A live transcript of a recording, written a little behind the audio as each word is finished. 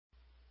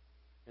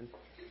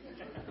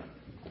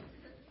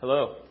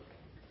Hello.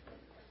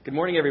 Good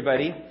morning,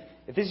 everybody.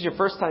 If this is your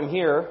first time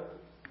here,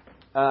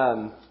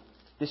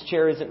 this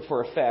chair isn't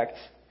for effect.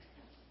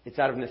 It's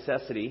out of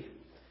necessity.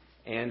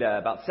 And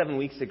about 7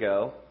 weeks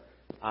ago,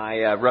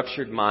 I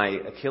ruptured my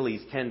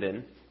Achilles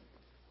tendon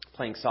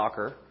playing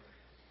soccer.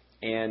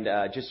 And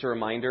just a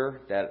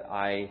reminder that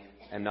I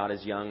am not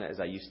as young as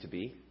I used to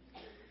be.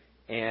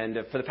 And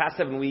for the past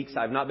 7 weeks,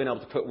 I've not been able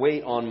to put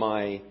weight on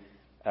my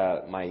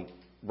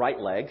right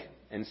leg.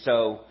 And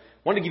so I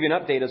wanted to give you an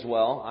update as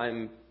well.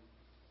 I'm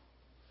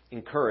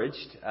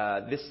encouraged.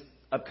 This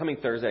upcoming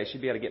Thursday, I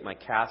should be able to get my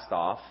cast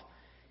off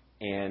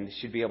and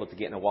should be able to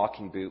get in a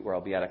walking boot where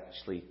I'll be able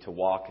actually to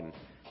walk and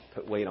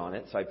put weight on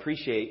it. So I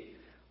appreciate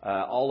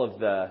all of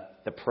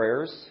the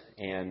prayers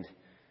and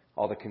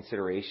all the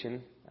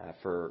consideration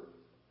for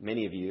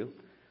many of you.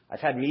 I've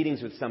had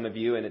meetings with some of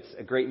you, and it's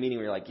a great meeting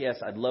where you're like, yes,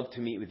 I'd love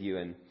to meet with you,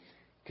 and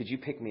could you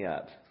pick me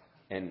up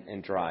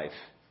and drive?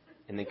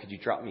 And then could you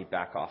drop me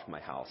back off my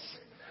house?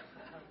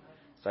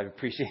 So I've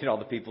appreciated all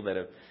the people that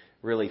have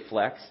really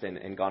flexed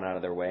and gone out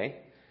of their way.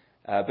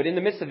 But in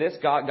the midst of this,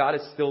 God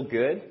is still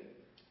good,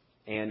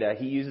 and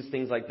He uses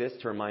things like this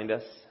to remind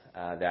us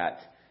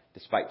that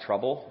despite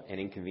trouble and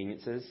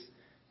inconveniences,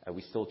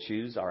 we still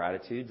choose our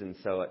attitudes. And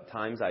so at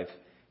times I've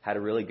had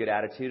a really good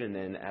attitude, and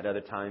then at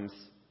other times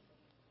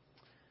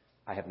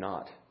I have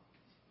not.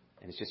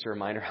 And it's just a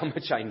reminder how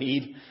much I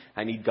need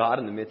God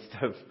in the midst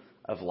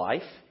of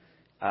life.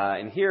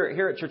 And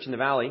here at Church in the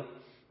Valley,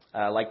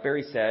 like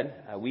Barry said,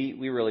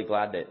 we're really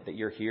glad that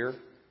you're here.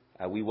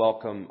 We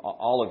welcome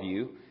all of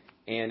you.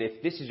 And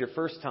if this is your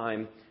first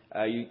time,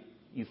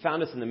 you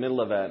found us in the middle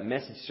of a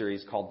message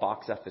series called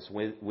Box Office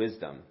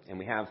Wisdom. And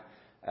we have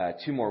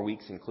 2 more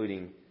weeks,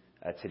 including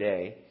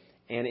today.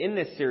 And in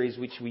this series,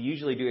 which we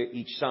usually do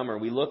each summer,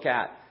 we look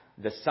at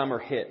the summer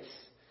hits,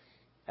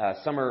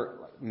 summer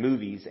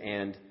movies,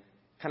 and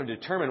kind of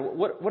determine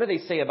what do they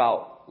say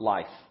about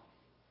life.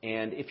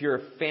 And if you're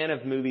a fan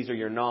of movies or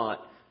you're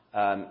not,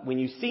 when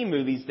you see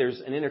movies, there's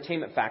an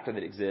entertainment factor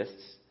that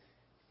exists.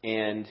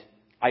 And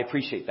I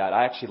appreciate that.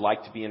 I actually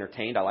like to be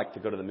entertained. I like to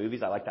go to the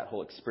movies. I like that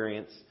whole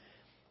experience.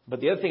 But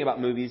the other thing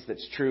about movies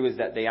that's true is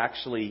that they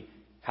actually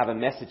have a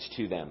message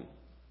to them.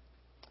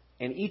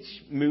 And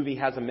each movie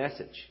has a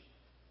message.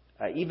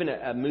 Even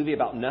a movie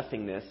about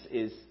nothingness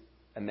is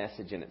a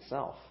message in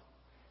itself.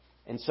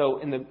 And so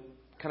in the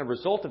kind of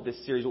result of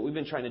this series, what we've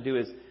been trying to do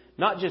is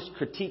not just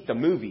critique the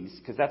movies,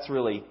 because that's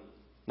really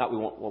not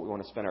what we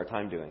want to spend our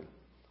time doing.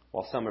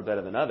 While some are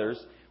better than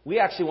others, we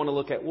actually want to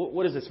look at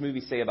what does this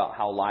movie say about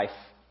how life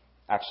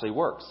actually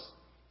works?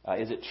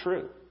 Is it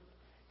true?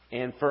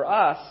 And for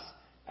us,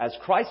 as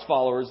Christ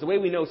followers, the way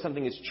we know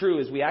something is true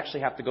is we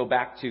actually have to go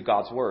back to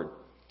God's Word.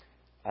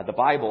 The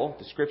Bible,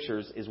 the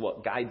Scriptures, is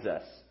what guides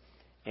us.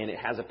 And it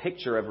has a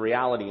picture of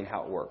reality and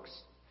how it works.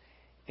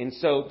 And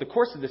so the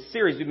course of this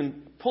series, we've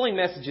been pulling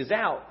messages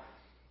out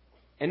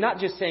and not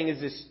just saying,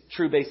 is this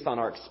true based on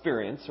our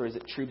experience, or is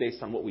it true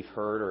based on what we've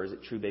heard, or is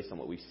it true based on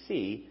what we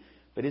see,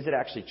 but is it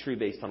actually true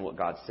based on what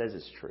God says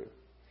is true?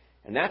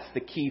 And that's the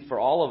key for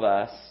all of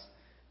us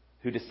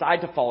who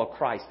decide to follow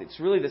Christ. It's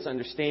really this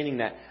understanding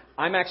that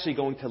I'm actually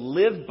going to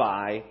live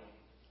by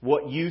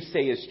what you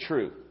say is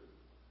true.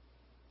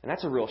 And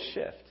that's a real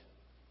shift.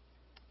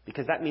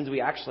 Because that means we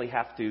actually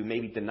have to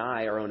maybe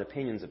deny our own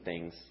opinions of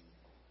things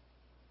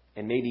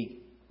and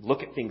maybe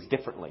look at things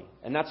differently.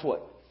 And that's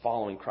what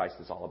following Christ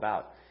is all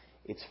about.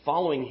 It's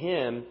following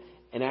Him,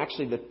 and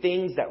actually the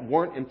things that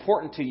weren't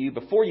important to you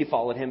before you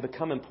followed Him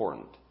become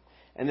important.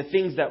 And the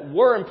things that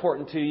were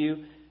important to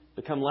you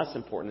become less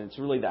important. And it's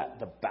really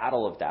the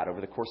battle of that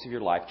over the course of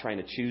your life, trying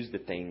to choose the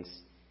things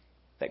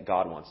that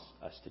God wants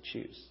us to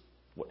choose,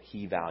 what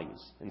He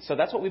values. And so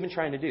that's what we've been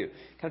trying to do.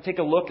 Kind of take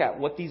a look at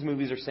what these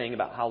movies are saying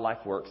about how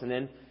life works, and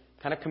then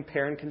kind of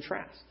compare and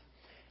contrast.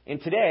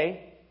 And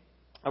today,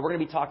 we're going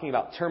to be talking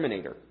about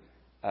Terminator,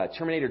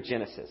 Terminator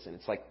Genisys. And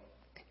it's like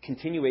a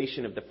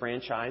continuation of the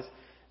franchise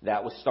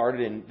that was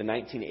started in the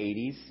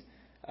 1980s.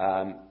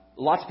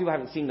 Lots of people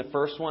haven't seen the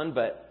first one,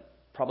 but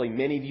probably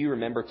many of you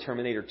remember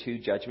Terminator 2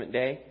 Judgment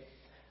Day.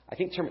 I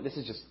think this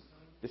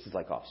is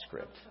like off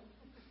script.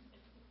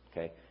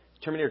 Okay.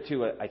 Terminator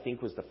 2, I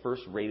think, was the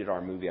first rated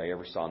R movie I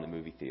ever saw in the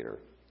movie theater.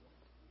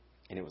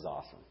 And it was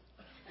awesome.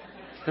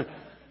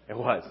 It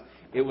was.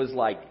 It was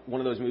like one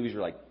of those movies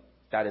where, like,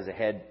 that is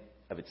ahead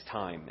of its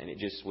time. And it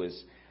just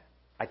was,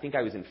 I think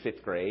I was in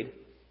 5th grade.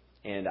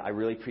 And I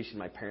really appreciated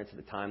my parents at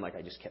the time. Like,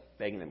 I just kept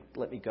begging them,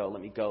 let me go,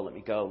 let me go, let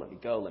me go, let me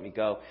go, let me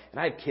go. And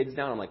I have kids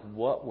now, and I'm like,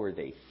 what were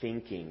they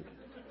thinking?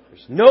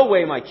 There's no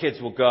way my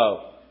kids will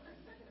go.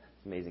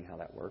 It's amazing how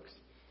that works.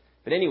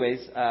 But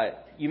anyways,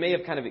 you may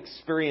have kind of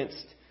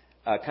experienced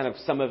kind of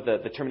some of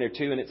the Terminator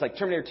 2. And it's like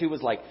Terminator 2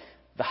 was like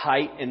the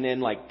height, and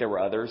then like there were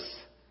others.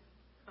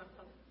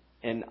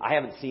 And I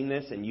haven't seen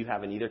this, and you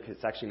haven't either, because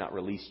it's actually not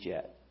released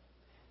yet.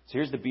 So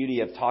here's the beauty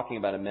of talking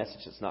about a message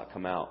that's not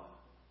come out.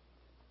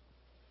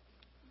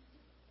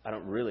 I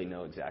don't really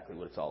know exactly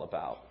what it's all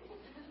about.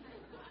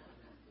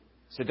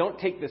 So don't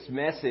take this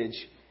message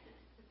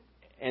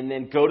and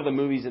then go to the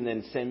movies and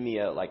then send me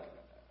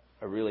a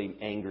a really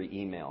angry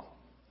email.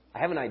 I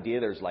have an idea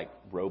there's like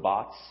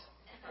robots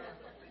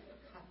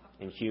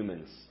and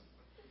humans,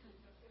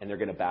 and they're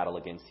going to battle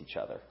against each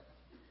other.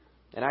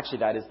 And actually,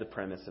 that is the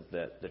premise of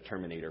the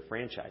Terminator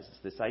franchise. It's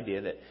this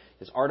idea that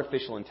this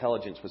artificial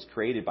intelligence was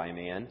created by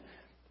man,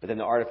 but then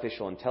the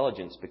artificial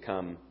intelligence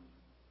become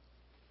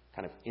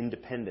kind of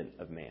independent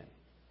of man.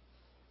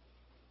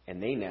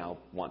 And they now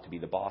want to be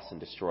the boss and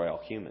destroy all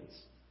humans.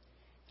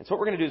 And so what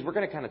we're going to do is we're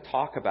going to kind of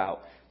talk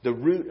about the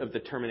root of the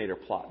Terminator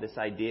plot, this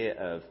idea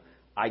of,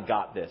 I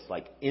got this,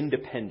 like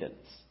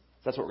independence.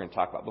 So that's what we're going to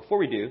talk about. Before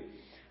we do,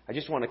 I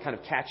just want to kind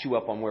of catch you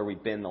up on where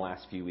we've been the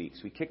last few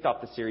weeks. We kicked off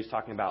the series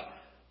talking about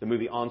the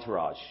movie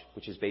Entourage,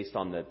 which is based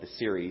on the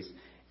series.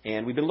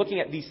 And we've been looking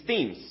at these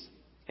themes.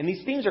 And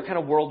these themes are kind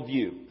of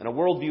worldview. And a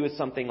worldview is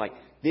something like,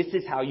 this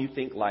is how you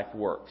think life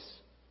works.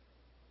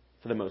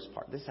 For the most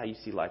part. This is how you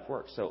see life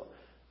works. So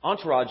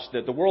Entourage,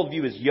 the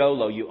worldview is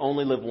YOLO, you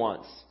only live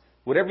once.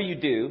 Whatever you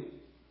do,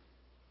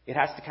 it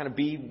has to kind of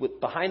be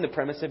behind the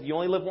premise of you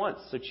only live once,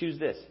 so choose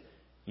this.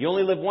 You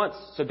only live once,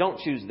 so don't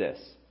choose this.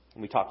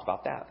 And we talked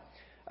about that.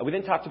 We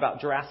then talked about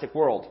Jurassic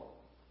World,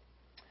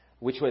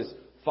 which was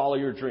follow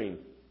your dream.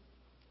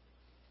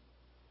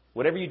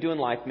 Whatever you do in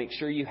life, make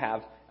sure you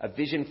have a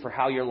vision for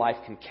how your life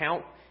can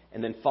count,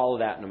 and then follow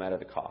that no matter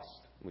the cost.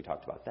 And we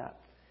talked about that.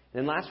 And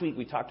then last week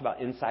we talked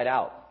about Inside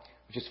Out,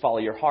 which is follow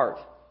your heart.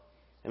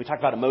 And we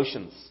talked about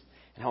emotions,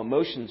 and how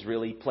emotions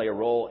really play a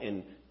role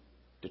in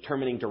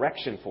determining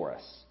direction for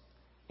us.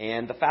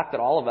 And the fact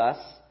that all of us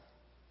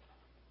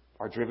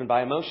are driven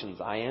by emotions.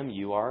 I am,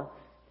 you are.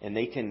 And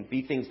they can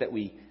be things that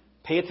we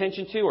pay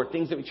attention to or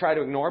things that we try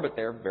to ignore, but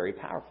they're very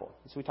powerful.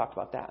 So we talked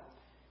about that.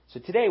 So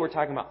today we're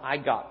talking about I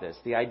got this.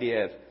 The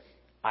idea of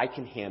I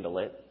can handle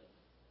it.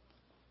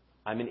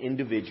 I'm an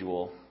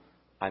individual.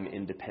 I'm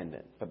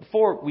independent. But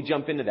before we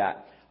jump into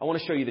that, I want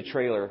to show you the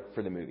trailer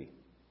for the movie.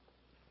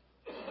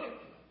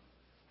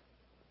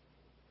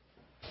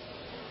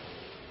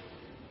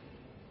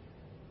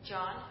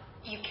 John,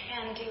 you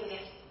can do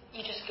this.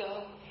 You just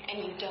go and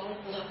you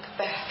don't look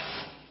back.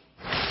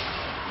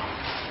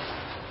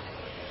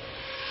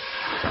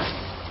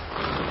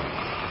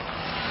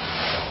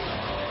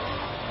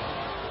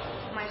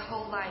 My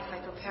whole life I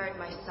prepared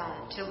my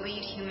son to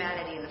lead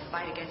humanity in the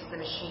fight against the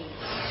machines.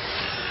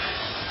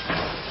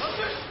 On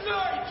this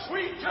night,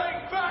 we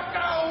take back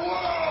our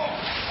world!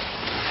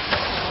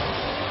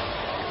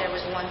 There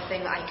was one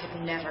thing I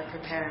could never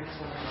prepare him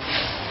for.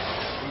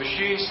 The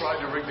machines tried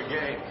to rig the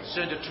game.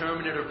 Send a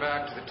Terminator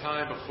back to the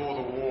time before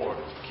the war.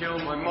 Kill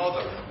my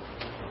mother.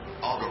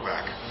 I'll go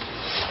back.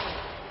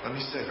 Let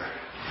me save her.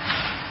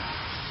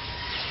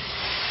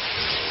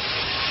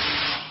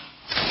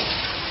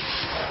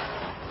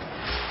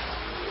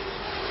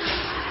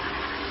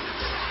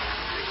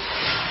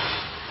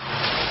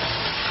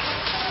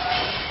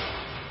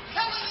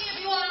 Come with me if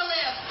you want to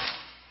live.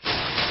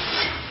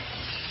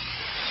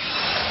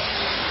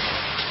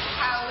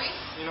 How are we?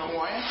 You know who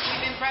I am?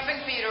 We've been prepping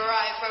for you to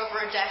arrive for over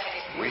a decade.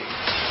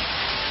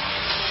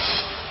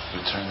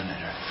 The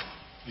Terminator.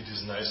 It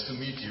is nice to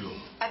meet you.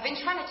 I've been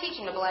trying to teach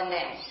him to blend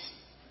in.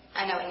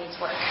 I know it needs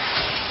work.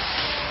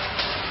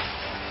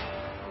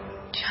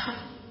 John,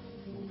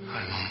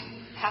 Hi,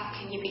 Mom. how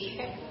can you be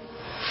here?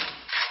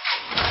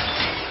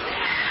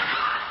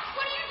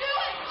 What are you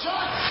doing?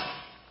 John!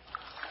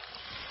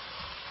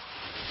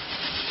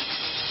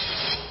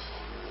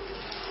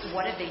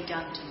 What have they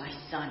done to my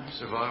son?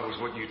 Survive was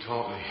what you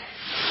taught me.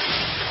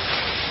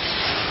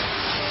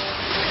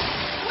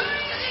 Where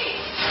is he?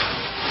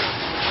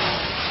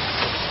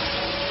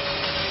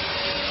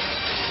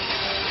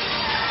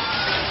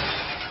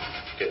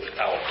 Get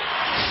out.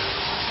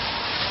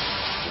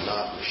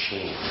 Not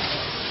machine.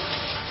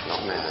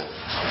 Not man.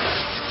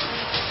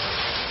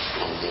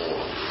 Not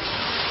more.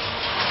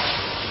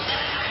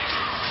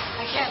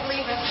 I can't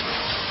leave him.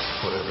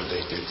 Whatever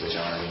they did to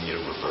John, we need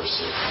to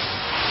reverse it.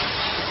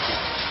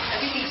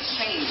 Everything's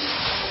changed.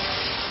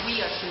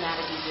 We are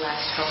humanity's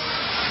last hope.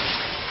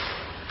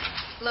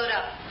 Load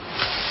up.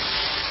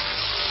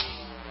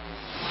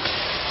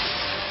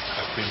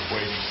 I've been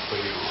waiting for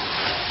you.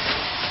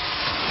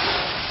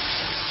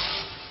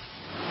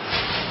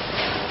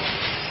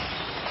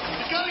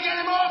 You gotta get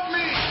him off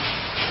me!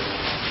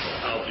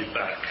 I'll be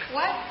back.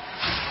 What?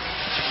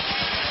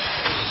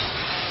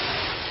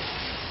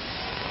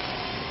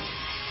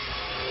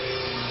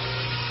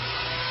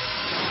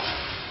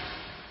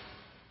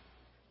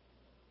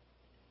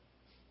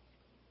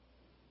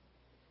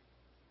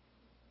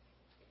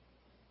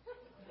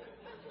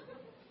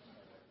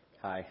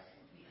 Hi.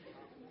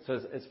 So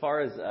as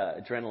far as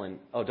adrenaline,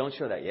 don't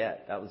show that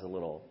yet. That's a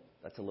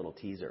little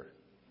teaser.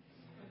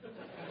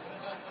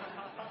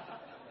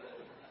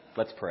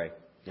 Let's pray.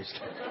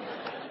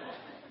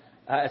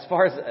 As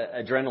far as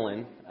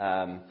adrenaline,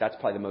 that's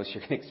probably the most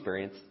you're going to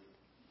experience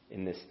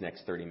in this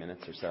next 30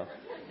 minutes or so.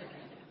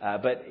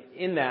 But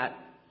in that,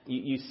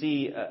 you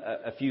see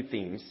a few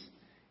themes,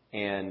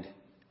 and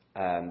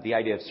the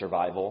idea of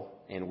survival,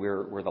 and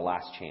we're the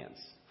last chance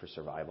for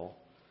survival.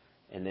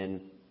 And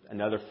then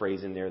another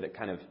phrase in there that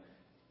kind of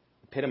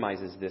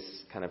epitomizes this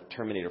kind of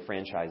Terminator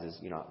franchise.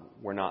 Is,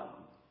 we're not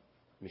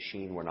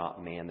machine, we're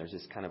not man. There's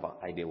this kind of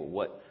idea,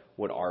 well,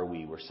 what are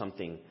we? We're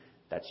something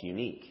that's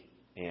unique.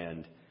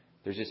 And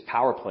there's just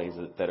power plays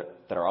that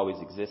are always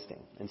existing.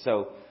 And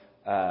so,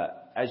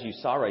 as you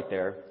saw right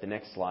there, the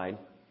next slide,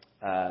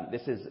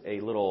 this is a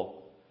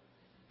little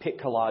pic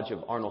collage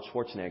of Arnold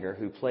Schwarzenegger,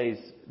 who plays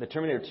the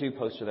Terminator 2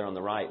 poster there on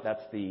the right.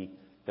 That's the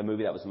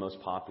movie that was the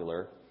most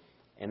popular.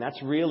 And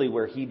that's really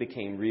where he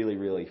became really,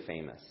 really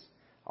famous.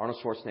 Arnold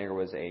Schwarzenegger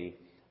was a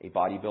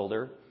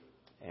bodybuilder,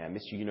 a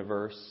Mr.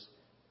 Universe,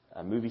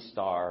 a movie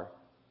star,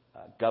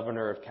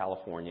 governor of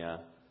California,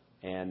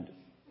 and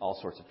all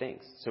sorts of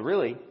things. So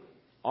really,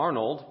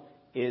 Arnold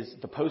is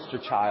the poster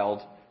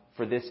child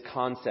for this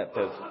concept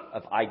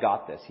of I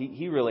got this.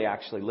 He really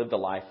actually lived a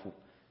life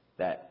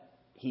that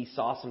he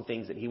saw some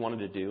things that he wanted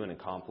to do and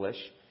accomplish,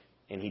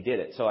 and he did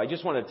it. So I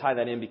just want to tie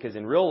that in because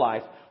in real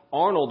life,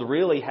 Arnold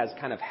really has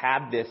kind of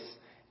had this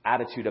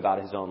attitude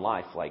about his own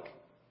life. Like,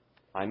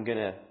 I'm going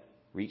to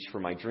reach for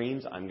my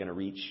dreams. I'm going to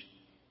reach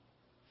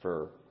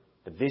for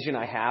the vision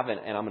I have, and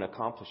I'm going to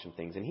accomplish some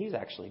things. And he's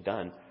actually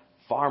done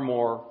far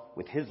more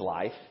with his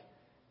life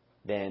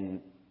than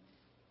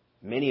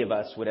many of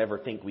us would ever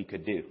think we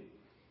could do.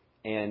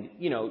 And,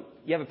 you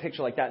have a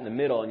picture like that in the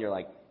middle, and you're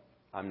like,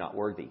 I'm not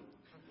worthy.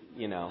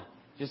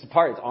 Just the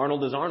part. It's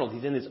Arnold is Arnold.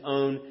 He's in his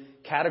own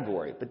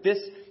category. But this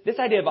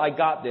idea of I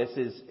got this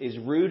is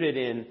rooted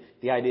in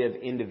the idea of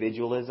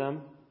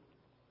individualism,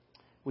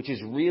 which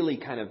is really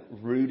kind of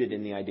rooted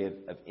in the idea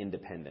of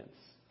independence.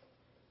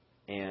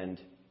 And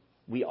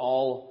we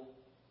all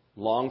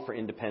long for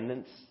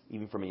independence,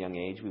 even from a young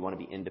age. We want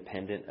to be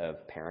independent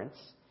of parents,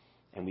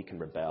 and we can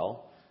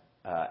rebel.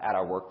 At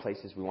our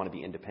workplaces, we want to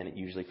be independent,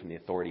 usually from the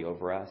authority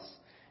over us.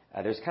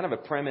 There's kind of a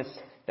premise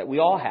that we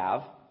all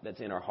have that's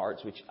in our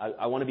hearts, which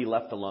I want to be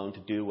left alone to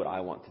do what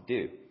I want to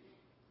do.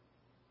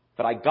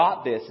 But I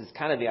got this is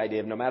kind of the idea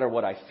of no matter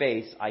what I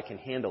face, I can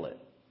handle it.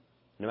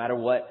 No matter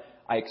what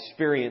I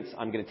experience,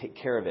 I'm going to take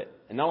care of it.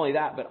 And not only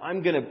that, but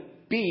I'm going to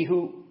be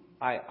who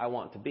I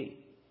want to be.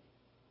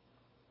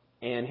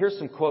 And here's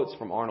some quotes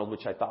from Arnold,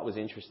 which I thought was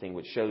interesting,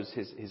 which shows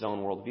his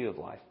own worldview of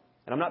life.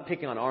 And I'm not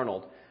picking on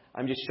Arnold.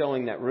 I'm just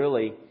showing that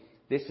really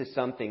this is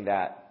something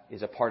that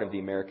is a part of the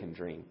American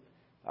dream.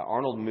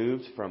 Arnold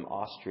moved from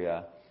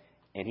Austria,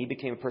 and he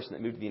became a person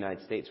that moved to the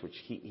United States, which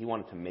he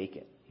wanted to make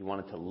it. He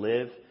wanted to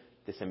live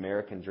this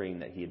American dream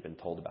that he had been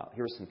told about.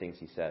 Here are some things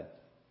he said.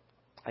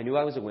 I knew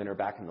I was a winner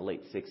back in the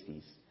late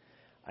 60s.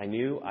 I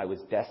knew I was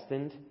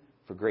destined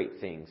for great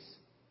things.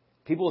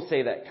 People will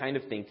say that kind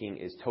of thinking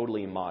is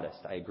totally immodest.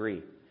 I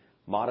agree.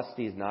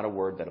 Modesty is not a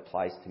word that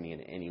applies to me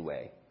in any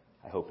way.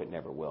 I hope it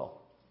never will.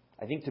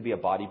 I think to be a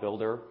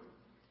bodybuilder,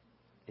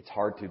 it's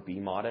hard to be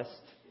modest.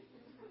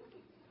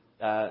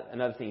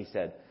 Another thing he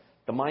said,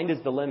 the mind is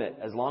the limit.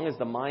 As long as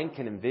the mind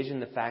can envision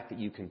the fact that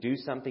you can do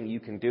something, you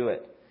can do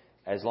it.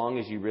 As long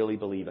as you really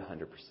believe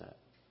 100%.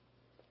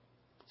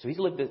 So he's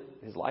lived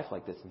his life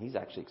like this, and he's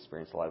actually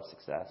experienced a lot of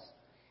success.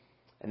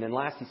 And then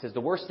last, he says,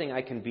 the worst thing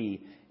I can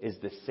be is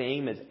the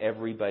same as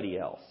everybody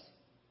else.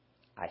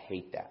 I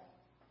hate that.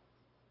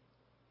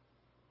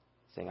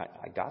 Saying,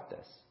 I got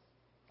this.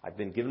 I've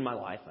been given my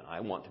life, and I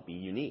want to be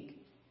unique.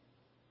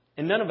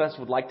 And none of us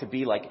would like to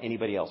be like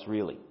anybody else,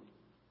 really.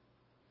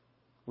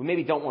 We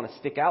maybe don't want to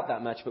stick out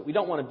that much, but we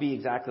don't want to be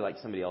exactly like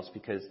somebody else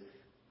because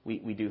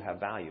we do have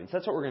value. And so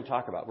that's what we're going to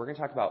talk about. We're going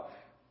to talk about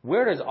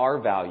where does our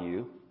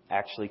value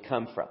actually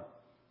come from?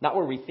 Not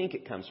where we think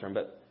it comes from,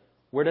 but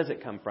where does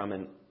it come from,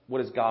 and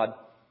what does God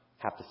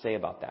have to say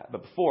about that?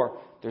 But before,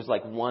 there's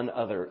like one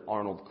other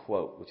Arnold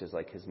quote, which is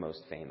like his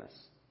most famous.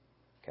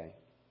 Okay?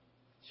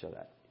 Show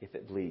that. If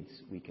it bleeds,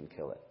 we can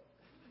kill it.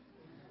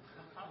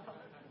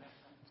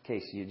 In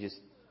case you just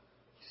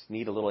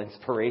need a little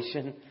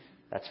inspiration,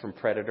 that's from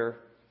Predator.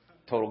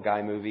 Total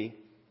guy movie.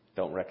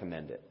 Don't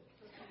recommend it.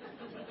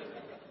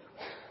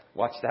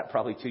 Watch that,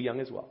 probably too young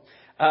as well.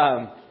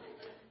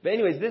 But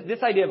anyways,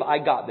 this idea of I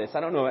got this. I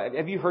don't know.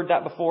 Have you heard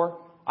that before?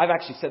 I've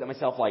actually said that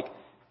myself, like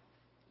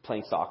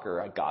playing soccer.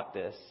 I got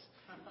this.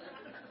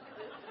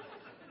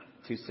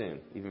 Too soon,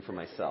 even for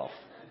myself.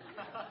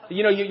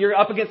 You're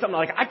up against something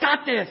like, I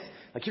got this.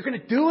 Like, you're going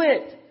to do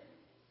it.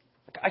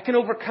 Like, I can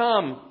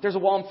overcome. There's a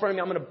wall in front of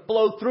me. I'm going to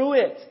blow through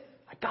it.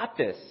 I got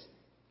this.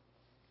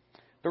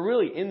 But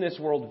really, in this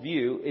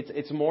worldview,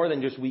 it's more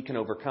than just we can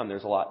overcome.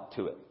 There's a lot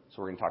to it.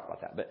 So we're going to talk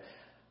about that. But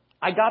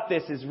I got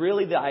this is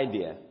really the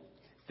idea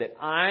that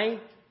I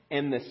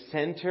am the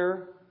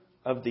center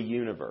of the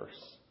universe,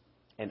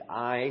 and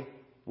I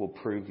will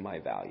prove my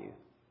value.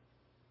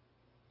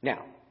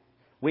 Now,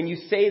 when you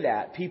say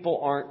that,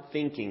 people aren't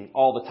thinking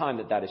all the time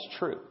that is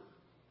true.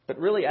 But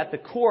really, at the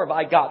core of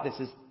I got this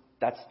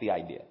that's the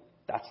idea.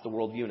 That's the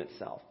worldview in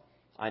itself.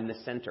 I'm the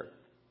center.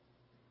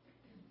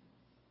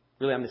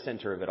 Really, I'm the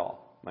center of it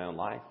all. My own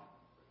life,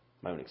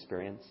 my own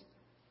experience,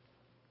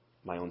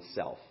 my own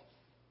self.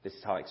 This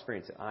is how I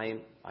experience it.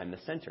 I'm the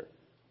center.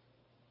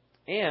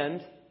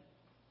 And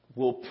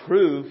will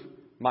prove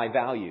my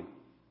value.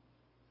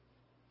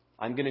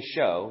 I'm going to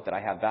show that I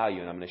have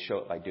value, and I'm going to show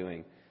it by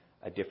doing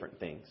different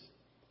things.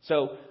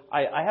 So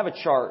I have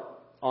a chart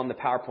on the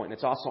PowerPoint, and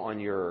it's also on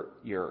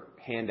your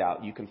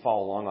handout. You can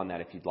follow along on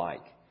that if you'd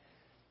like.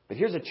 But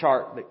here's a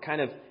chart that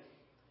kind of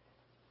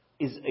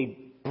is a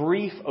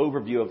brief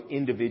overview of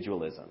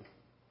individualism.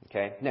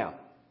 Okay? Now,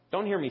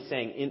 don't hear me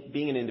saying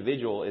being an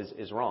individual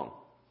is wrong,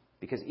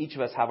 because each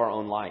of us have our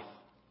own life.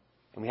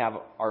 And we have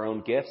our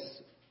own gifts.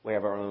 We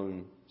have our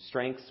own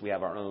strengths. We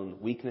have our own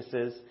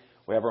weaknesses.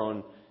 We have our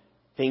own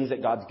things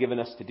that God's given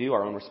us to do,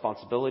 our own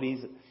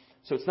responsibilities.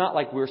 So it's not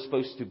like we're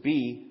supposed to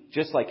be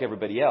just like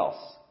everybody else.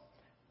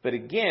 But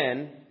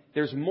again,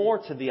 there's more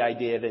to the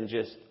idea than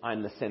just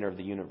I'm the center of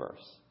the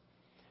universe.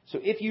 So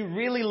if you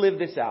really live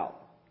this out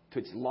to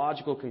its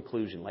logical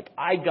conclusion, like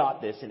I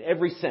got this in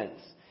every sense.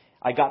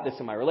 I got this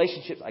in my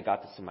relationships. I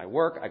got this in my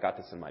work. I got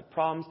this in my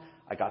problems.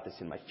 I got this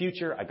in my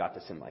future. I got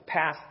this in my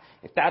past.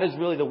 If that is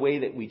really the way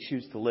that we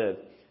choose to live,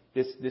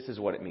 this is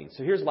what it means.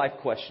 So here's life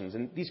questions.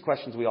 And these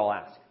questions we all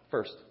ask.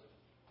 First,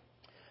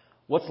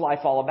 what's life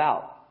all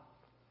about?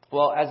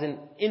 Well, as an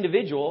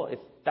individual, if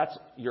that's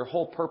your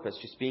whole purpose,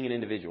 just being an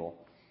individual,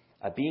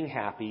 being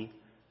happy,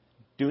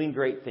 doing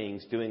great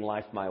things, doing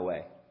life my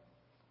way.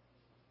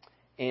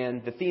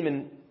 And the theme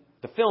in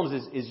the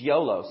films is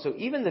YOLO. So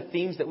even the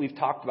themes that we've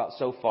talked about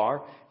so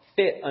far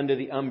fit under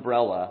the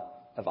umbrella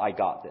of I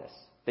got this.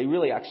 They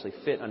really actually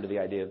fit under the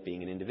idea of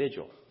being an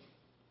individual.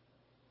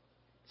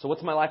 So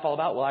what's my life all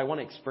about? Well, I want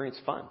to experience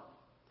fun,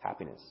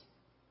 happiness,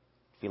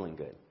 feeling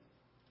good.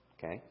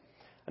 Okay?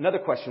 Another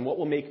question, what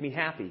will make me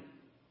happy?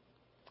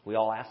 We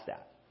all ask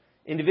that.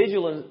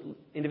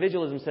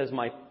 Individualism says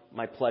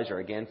my pleasure,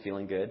 again,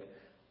 feeling good.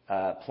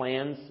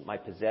 Plans, my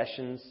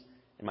possessions,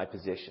 and my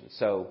position.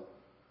 So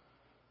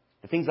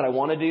the things that I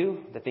want to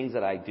do, the things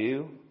that I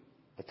do,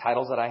 the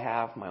titles that I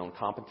have, my own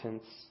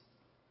competence,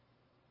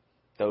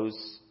 those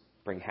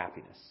bring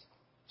happiness.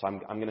 So I'm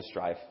going to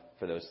strive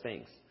for those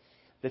things.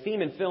 The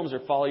theme in films are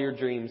follow your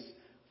dreams,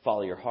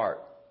 follow your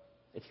heart.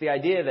 It's the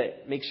idea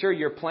that make sure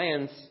your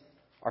plans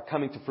are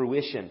coming to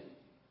fruition,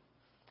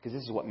 because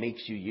this is what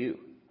makes you you.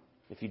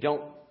 If you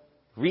don't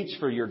reach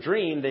for your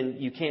dream, then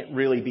you can't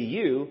really be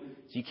you.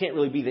 So you can't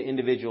really be the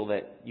individual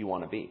that you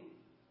want to be.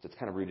 So it's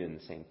kind of rooted in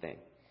the same thing.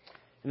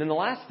 And then the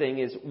last thing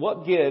is,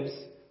 what gives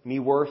me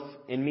worth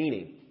and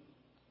meaning?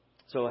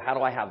 So how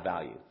do I have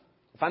value?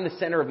 If I'm the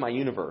center of my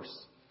universe,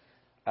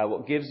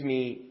 what gives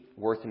me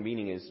worth and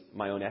meaning is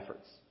my own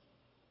efforts.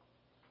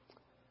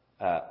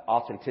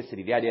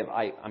 Authenticity, the idea of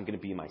I'm going to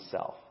be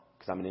myself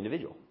because I'm an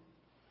individual.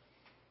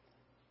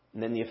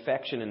 And then the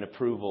affection and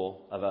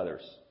approval of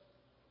others.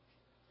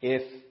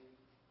 If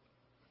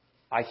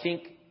I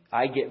think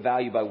I get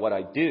value by what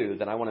I do,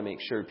 then I want to make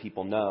sure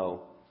people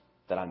know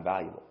that I'm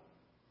valuable.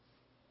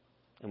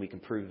 And we can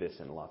prove this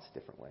in lots of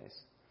different ways.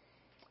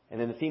 And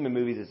then the theme of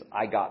movies is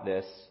I got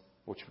this,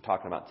 which we're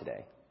talking about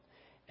today.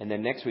 And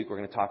then next week we're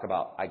going to talk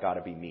about I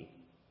gotta be me.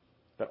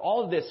 But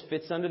all of this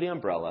fits under the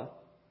umbrella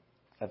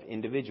of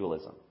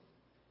individualism.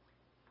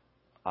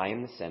 I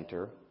am the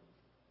center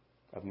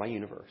of my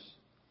universe,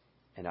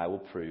 and I will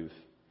prove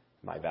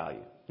my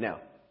value. Now,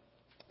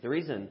 the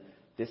reason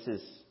this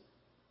is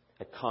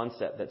a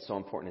concept that's so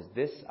important is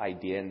this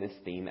idea and this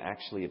theme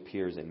actually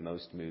appears in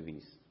most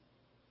movies.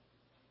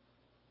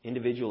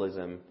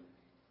 Individualism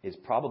is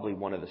probably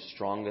one of the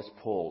strongest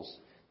pulls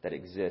that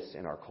exists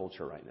in our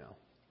culture right now.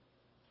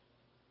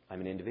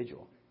 I'm an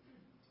individual.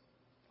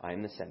 I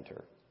am the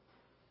center,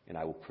 and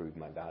I will prove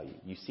my value.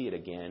 You see it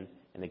again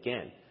and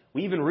again.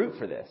 We even root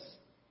for this.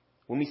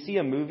 When we see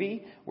a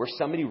movie where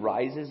somebody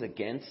rises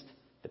against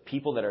the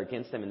people that are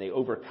against them and they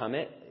overcome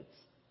it,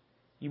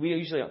 we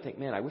usually don't think,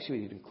 man, I wish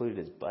we'd included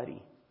his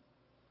buddy.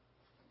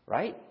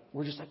 Right?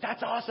 We're just like,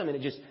 that's awesome. And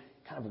it just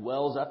kind of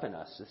wells up in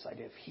us, this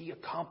idea of he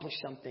accomplished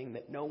something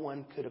that no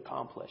one could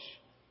accomplish.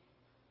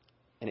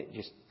 And it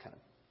just kind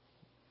of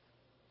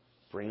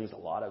brings a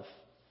lot of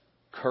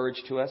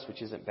courage to us,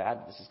 which isn't bad.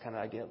 This is kind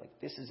of the idea, like,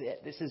 this is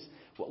it. This is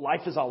what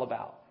life is all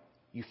about.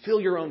 You fill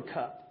your own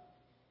cup,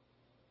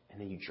 and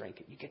then you drink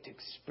it. You get to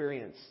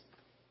experience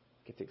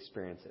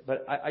it.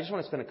 But I just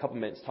want to spend a couple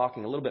minutes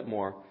talking a little bit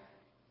more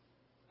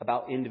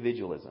about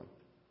individualism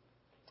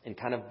and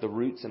kind of the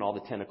roots and all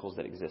the tentacles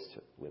that exist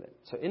with it.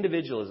 So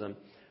individualism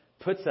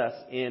puts us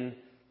in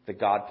the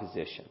God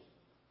position.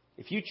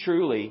 If you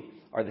truly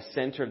are the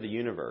center of the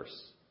universe,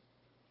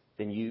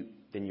 then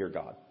you're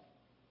God.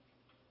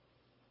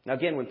 Now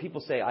again, when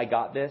people say, I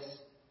got this,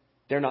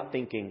 they're not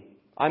thinking,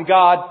 I'm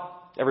God,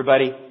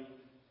 everybody.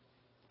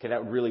 Okay,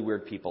 that would really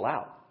weird people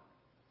out.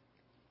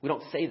 We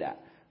don't say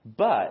that.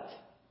 But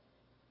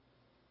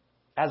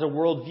as a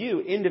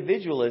worldview,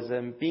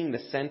 individualism, being the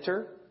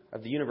center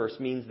of the universe,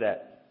 means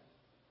that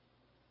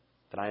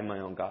I am my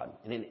own God.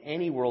 And in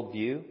any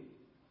worldview,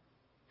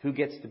 who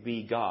gets to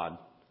be God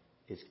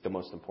is the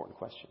most important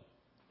question.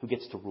 Who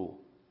gets to rule?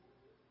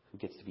 Who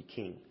gets to be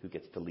king? Who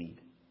gets to lead?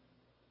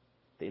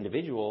 The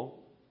individual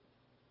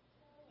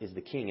is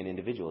the king in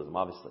individualism,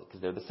 obviously,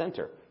 because they're the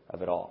center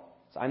of it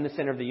all. So I'm the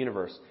center of the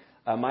universe.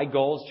 My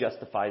goals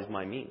justifies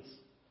my means.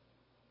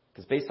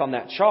 Because based on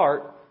that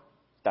chart,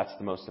 that's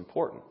the most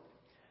important.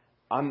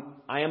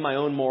 I am my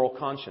own moral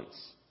conscience.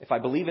 If I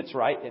believe it's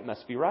right, it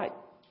must be right.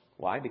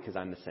 Why? Because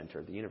I'm the center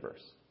of the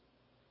universe.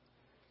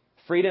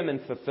 Freedom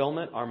and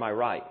fulfillment are my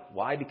right.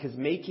 Why? Because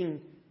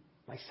making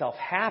myself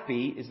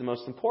happy is the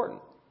most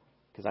important.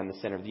 Because I'm the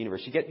center of the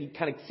universe. You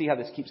kind of see how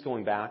this keeps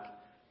going back.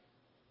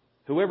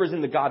 Whoever's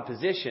in the God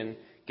position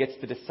gets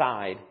to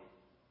decide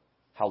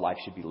how life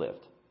should be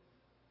lived.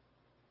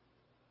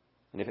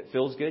 And if it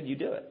feels good, you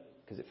do it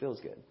because it feels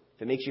good.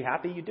 If it makes you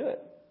happy, you do it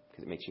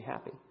because it makes you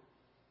happy.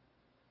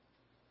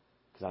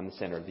 Because I'm the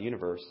center of the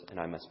universe and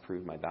I must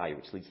prove my value,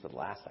 which leads to the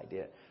last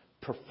idea.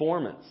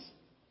 Performance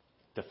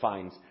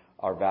defines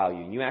our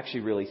value. And you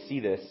actually really see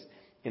this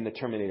in the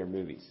Terminator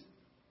movies.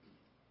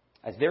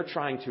 As they're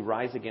trying to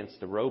rise against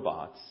the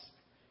robots,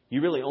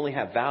 you really only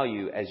have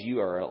value as you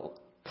are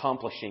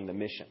accomplishing the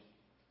mission.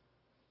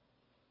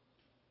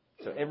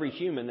 So every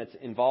human that's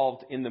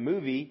involved in the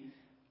movie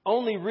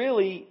only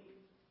really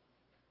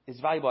is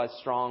valuable as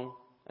strong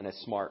and as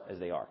smart as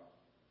they are.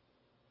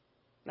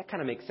 That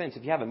kind of makes sense.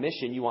 If you have a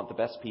mission, you want the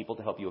best people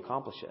to help you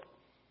accomplish it.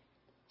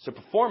 So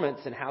performance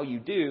and how you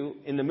do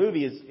in the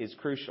movie is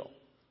crucial.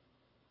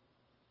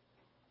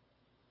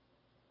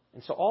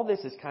 And so all this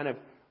is kind of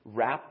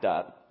wrapped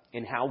up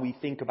in how we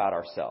think about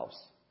ourselves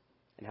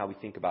and how we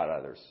think about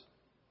others.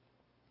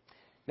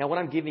 Now, what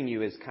I'm giving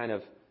you is kind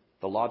of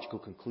the logical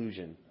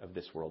conclusion of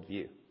this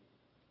worldview.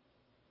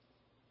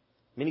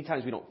 Many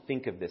times we don't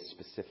think of this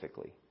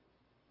specifically.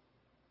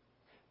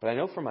 But I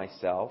know for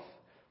myself,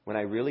 when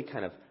I really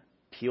kind of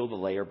peel the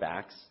layer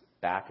back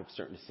of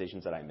certain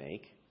decisions that I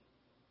make,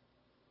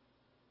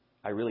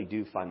 I really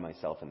do find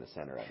myself in the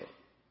center of it.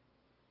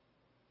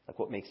 Like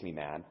what makes me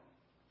mad?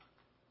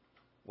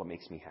 What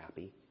makes me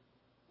happy?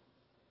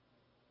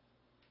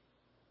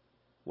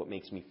 What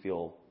makes me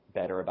feel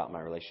better about my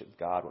relationship with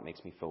God? What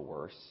makes me feel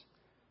worse?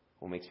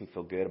 What makes me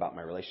feel good about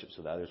my relationships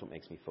with others? What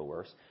makes me feel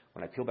worse?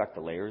 When I peel back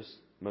the layers,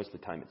 most of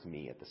the time it's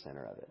me at the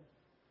center of it.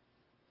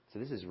 So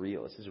this is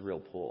real. This is a real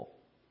pull.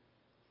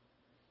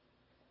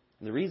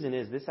 And the reason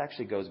is this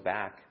actually goes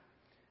back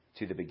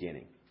to the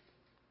beginning.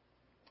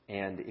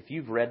 And if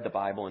you've read the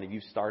Bible and if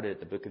you've started at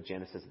the book of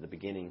Genesis at the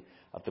beginning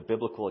of the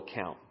biblical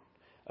account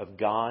of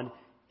God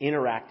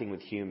interacting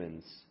with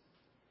humans,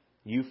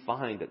 you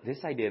find that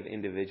this idea of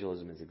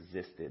individualism has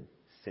existed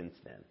since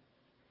then.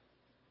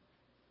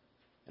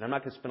 And I'm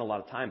not going to spend a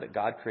lot of time, but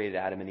God created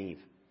Adam and Eve.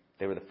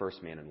 They were the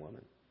first man and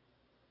woman.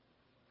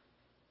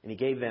 And He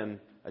gave them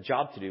a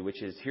job to do,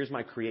 which is, here's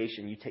my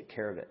creation, you take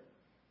care of it.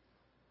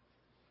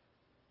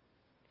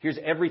 Here's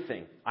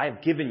everything I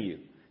have given you.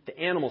 The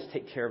animals,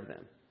 take care of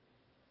them.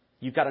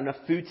 You've got enough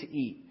food to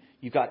eat.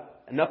 You've got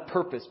enough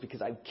purpose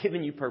because I've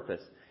given you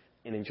purpose,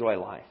 and enjoy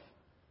life.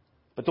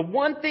 But the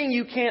one thing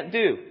you can't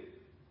do,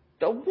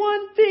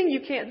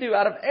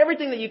 out of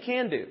everything that you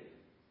can do,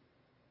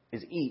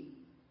 is eat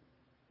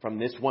from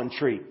this one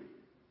tree.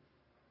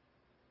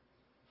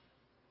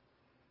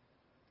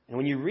 And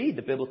when you read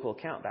the biblical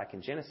account back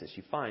in Genesis,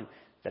 you find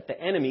that the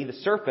enemy, the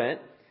serpent,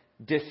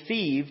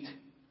 deceived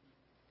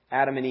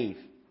Adam and Eve.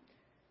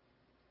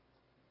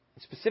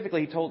 And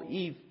specifically, he told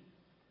Eve,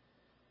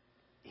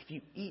 if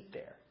you eat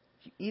there,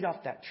 if you eat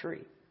off that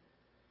tree,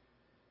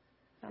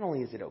 not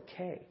only is it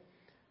okay,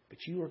 but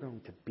you are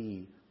going to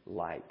be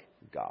like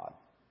God.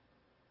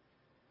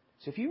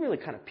 So if you really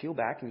kind of peel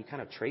back and you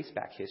kind of trace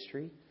back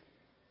history,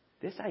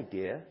 this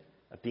idea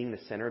of being the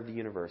center of the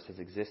universe has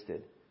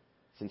existed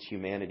since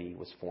humanity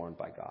was formed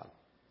by God.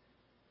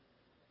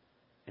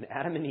 And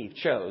Adam and Eve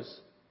chose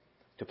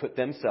to put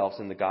themselves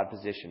in the God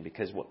position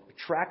because what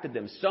attracted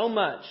them so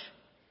much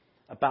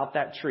about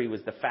that tree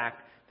was the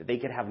fact that they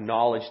could have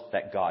knowledge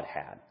that God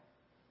had.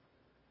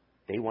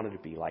 They wanted to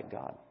be like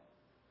God.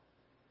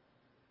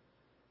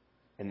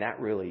 And that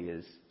really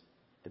is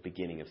the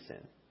beginning of sin.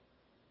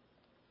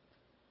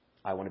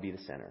 I want to be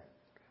the center.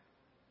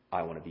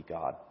 I want to be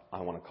God.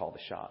 I want to call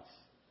the shots.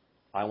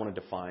 I want to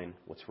define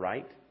what's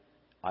right.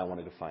 I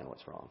want to define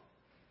what's wrong.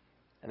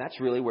 And that's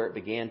really where it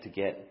began to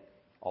get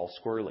all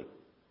squirrely.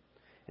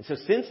 And so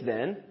since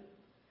then,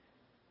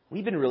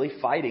 we've been really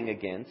fighting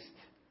against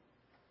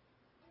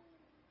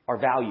our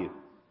value,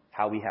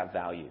 how we have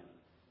value.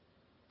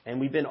 And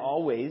we've been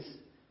always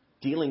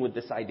dealing with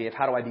this idea of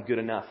how do I be good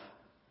enough?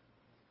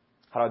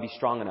 How do I be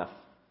strong enough?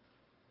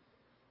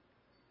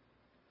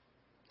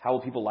 How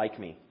will people like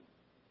me?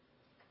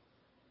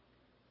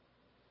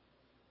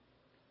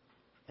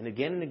 And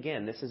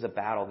again, this is a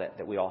battle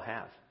that we all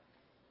have.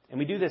 And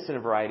we do this in a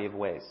variety of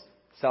ways.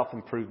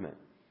 Self-improvement.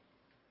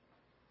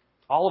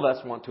 All of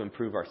us want to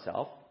improve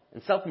ourselves.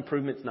 And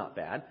self-improvement's not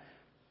bad.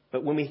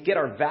 But when we get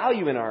our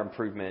value in our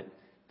improvement,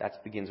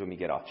 that begins when we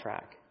get off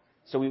track.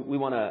 So we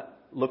want to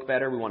look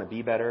better. We want to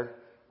be better.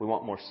 We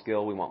want more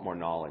skill. We want more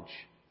knowledge.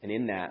 And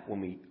in that,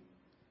 when we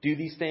do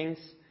these things,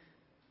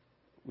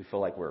 we feel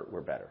like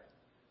we're better.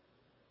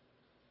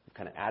 We've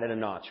kind of added a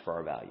notch for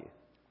our value.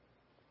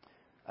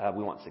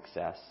 We want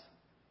success.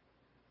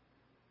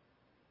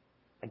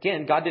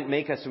 Again, God didn't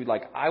make us so we'd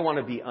I want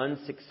to be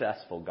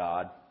unsuccessful,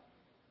 God.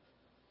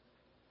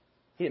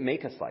 He didn't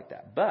make us like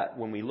that. But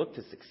when we look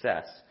to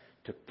success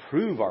to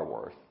prove our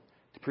worth,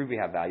 to prove we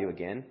have value,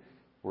 again,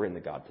 we're in the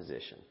God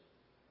position.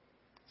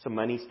 So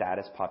money,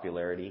 status,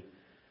 popularity.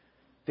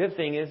 The other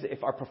thing is,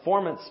 if our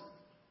performance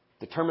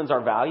determines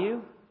our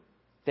value,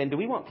 then do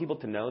we want people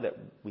to know that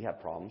we have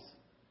problems?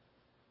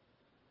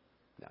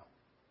 No.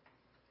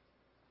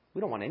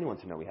 We don't want anyone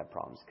to know we have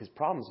problems, because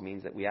problems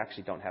means that we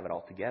actually don't have it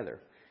all together.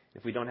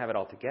 If we don't have it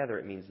all together,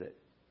 it means that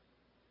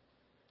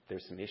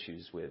there's some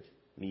issues with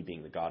me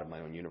being the God of my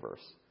own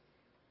universe.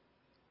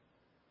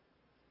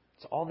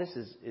 So all this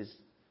is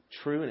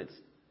true, and it's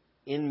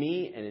in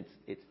me, and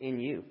it's in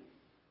you.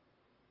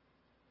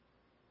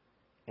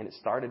 And it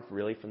started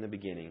really from the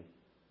beginning,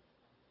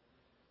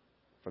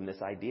 from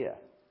this idea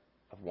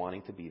of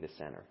wanting to be the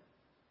center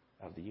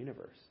of the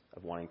universe,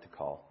 of wanting to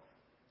call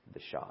the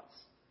shots.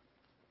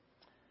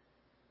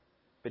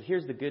 But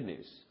here's the good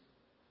news.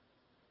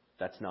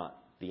 That's not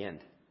the end.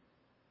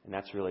 And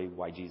that's really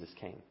why Jesus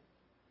came.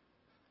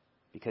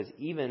 Because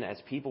even as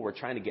people were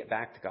trying to get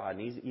back to God,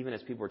 and even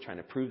as people were trying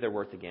to prove their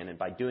worth again, and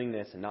by doing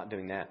this and not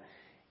doing that,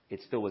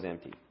 it still was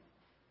empty.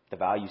 The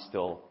value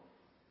still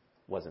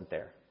wasn't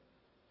there.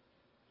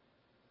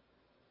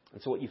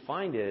 And so what you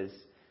find is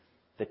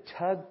the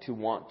tug to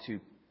want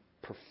to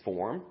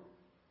perform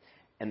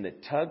and the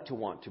tug to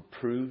want to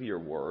prove your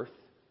worth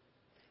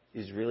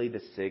is really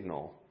the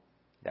signal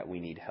that we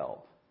need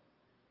help.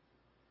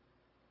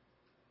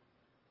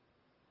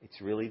 It's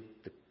really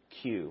the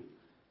cue.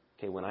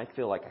 Okay, when I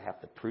feel like I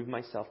have to prove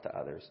myself to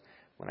others,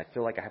 when I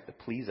feel like I have to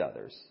please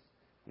others,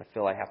 when I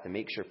feel I have to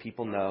make sure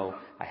people know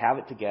I have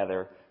it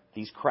together,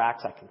 these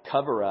cracks I can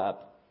cover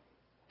up,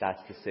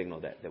 that's the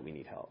signal that we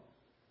need help.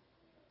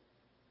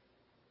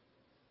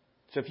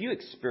 So if you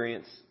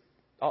experience,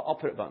 I'll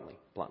put it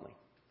bluntly.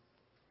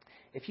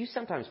 If you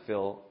sometimes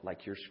feel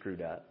like you're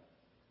screwed up,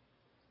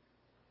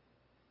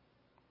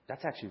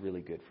 that's actually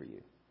really good for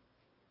you.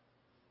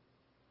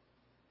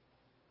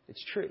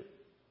 It's true.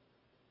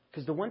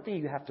 Because the one thing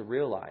you have to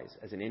realize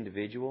as an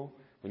individual,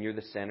 when you're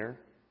the center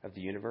of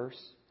the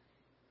universe,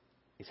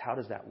 is how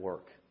does that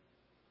work?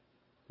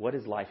 What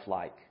is life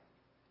like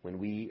when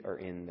we are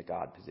in the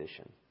God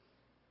position?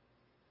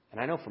 And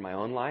I know for my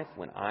own life,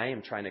 when I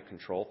am trying to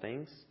control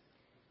things,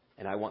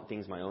 and I want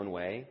things my own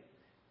way,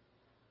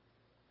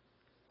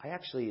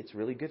 it's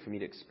really good for me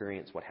to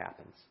experience what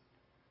happens.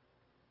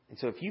 And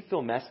so if you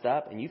feel messed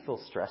up and you feel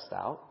stressed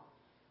out,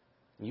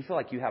 and you feel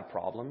like you have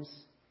problems,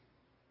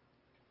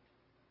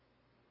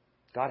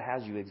 God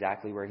has you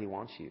exactly where He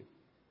wants you.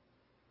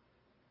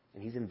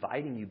 And He's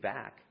inviting you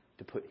back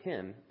to put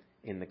Him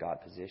in the God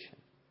position.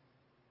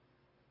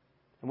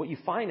 And what you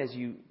find as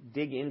you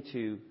dig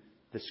into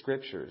the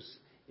Scriptures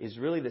is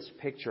really this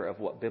picture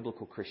of what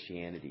biblical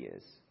Christianity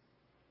is.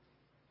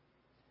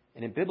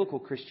 And in biblical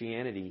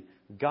Christianity,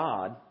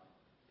 God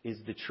is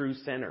the true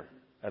center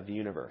of the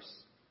universe.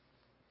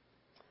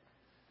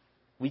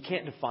 We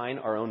can't define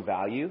our own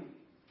value.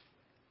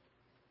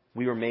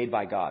 We were made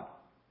by God.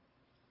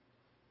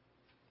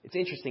 It's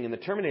interesting, in the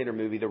Terminator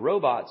movie, the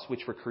robots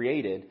which were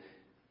created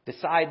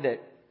decide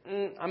that,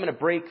 I'm going to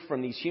break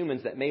from these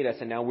humans that made us,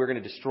 and now we're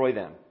going to destroy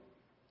them.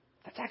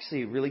 That's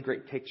actually a really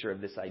great picture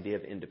of this idea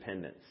of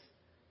independence.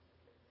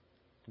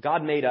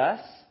 God made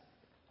us,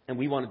 and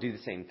we want to do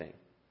the same thing.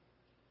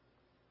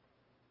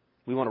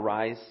 We want to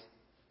rise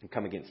and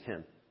come against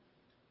Him.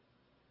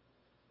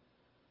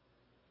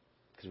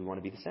 Because we want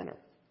to be the center.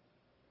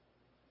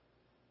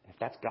 If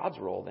that's God's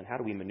role, then how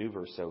do we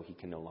maneuver so He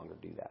can no longer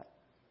do that?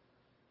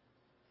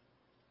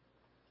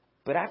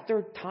 But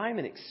after time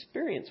and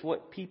experience,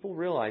 what people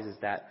realize is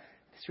that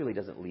this really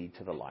doesn't lead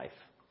to the life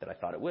that I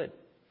thought it would.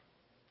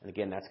 And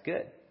again, that's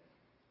good.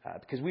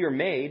 Because we are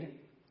made,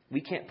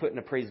 we can't put an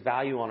appraised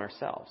value on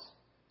ourselves.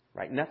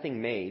 Right?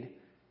 Nothing made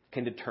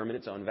can determine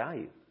its own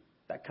value.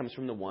 That comes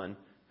from the one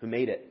who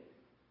made it.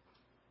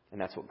 And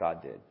that's what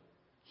God did.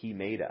 He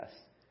made us.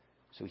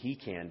 So He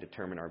can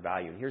determine our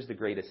value. And here's the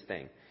greatest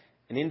thing.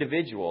 An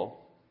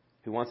individual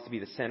who wants to be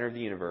the center of the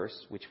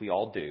universe, which we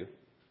all do,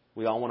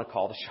 we all want to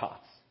call the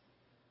shots.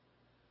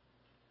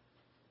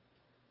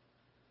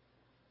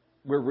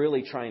 We're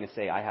really trying to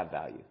say, I have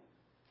value.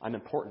 I'm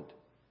important.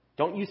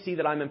 Don't you see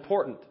that I'm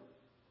important?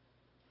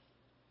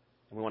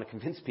 And we want to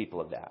convince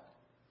people of that,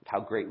 of how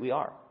great we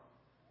are.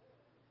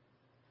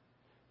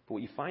 But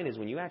what you find is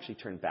when you actually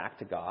turn back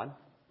to God,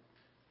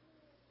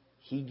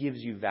 He gives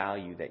you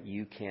value that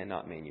you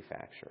cannot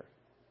manufacture.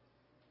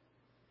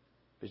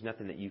 There's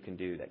nothing that you can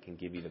do that can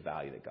give you the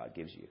value that God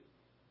gives you.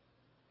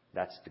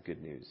 That's the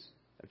good news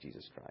of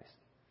Jesus Christ.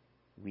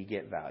 We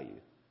get value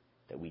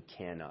that we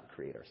cannot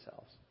create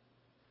ourselves.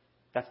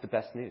 That's the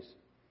best news.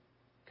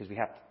 Because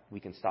we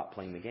can stop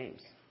playing the games.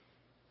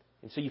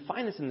 And so you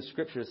find this in the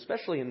Scriptures,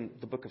 especially in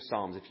the book of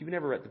Psalms. If you've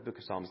never read the book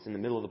of Psalms, it's in the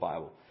middle of the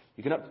Bible.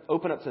 You can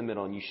open up to the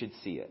middle and you should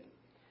see it.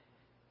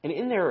 And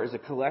in there is a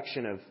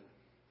collection of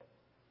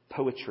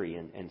poetry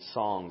and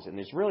songs. And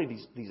there's really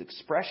these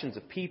expressions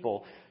of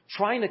people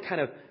trying to kind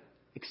of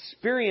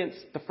experience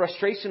the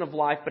frustration of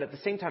life, but at the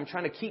same time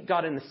trying to keep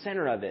God in the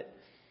center of it.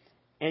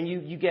 And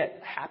you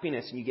get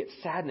happiness and you get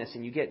sadness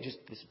and you get just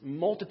this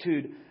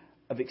multitude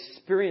of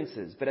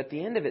experiences. But at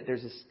the end of it,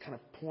 there's this kind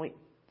of point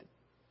that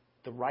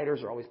the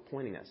writers are always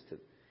pointing us to.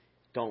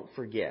 Don't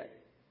forget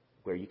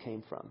where you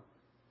came from.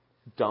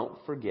 Don't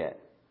forget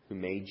who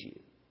made you.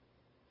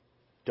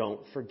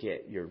 Don't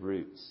forget your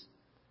roots.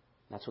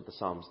 That's what the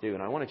Psalms do.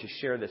 And I wanted to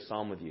share this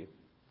psalm with you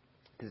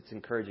because it's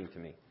encouraging to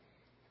me.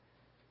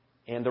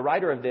 And the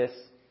writer of this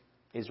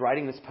is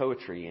writing this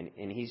poetry,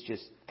 and he's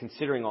just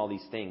considering all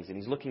these things. And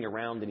he's looking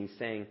around and he's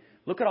saying,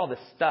 look at all the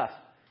stuff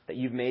that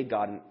you've made,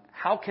 God, and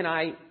how can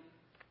I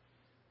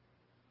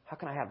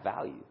have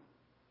value?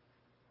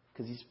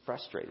 Because he's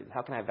frustrated.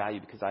 How can I have value?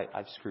 Because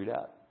I've screwed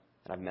up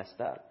and I've messed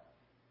up.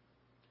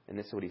 And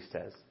this is what he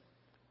says.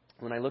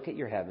 When I look at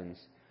your heavens,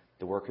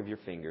 the work of your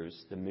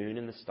fingers, the moon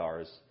and the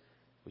stars,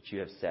 which you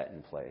have set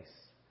in place,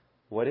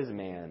 what is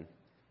man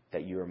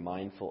that you are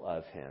mindful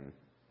of him,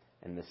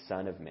 and the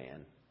Son of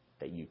Man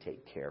that you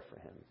take care for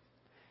him?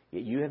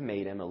 Yet you have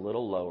made him a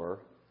little lower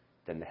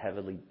than the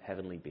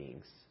heavenly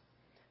beings,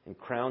 and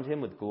crowned him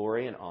with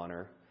glory and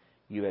honor.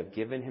 You have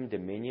given him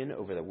dominion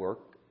over the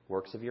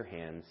works of your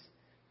hands.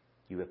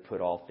 You have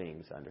put all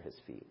things under his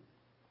feet.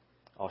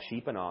 All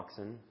sheep and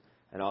oxen,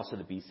 and also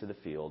the beasts of the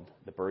field,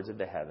 the birds of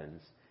the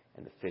heavens,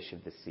 and the fish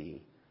of the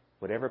sea,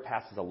 whatever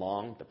passes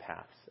along the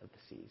paths of the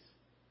seas.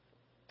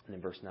 And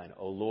then verse 9,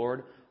 O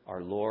Lord,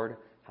 our Lord,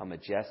 how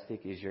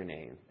majestic is your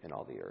name in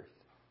all the earth.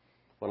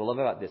 What I love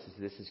about this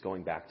is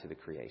going back to the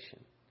creation.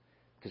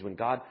 Because when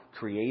God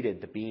created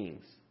the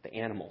beings, the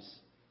animals,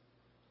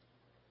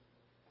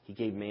 he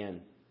gave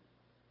man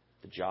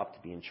the job to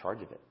be in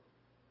charge of it.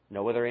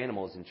 No other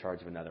animal is in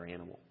charge of another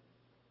animal.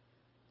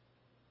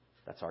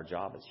 That's our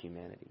job as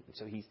humanity. And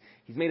so he's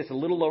made us a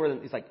little lower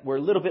than, it's like we're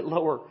a little bit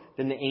lower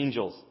than the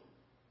angels.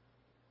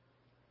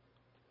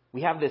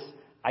 We have this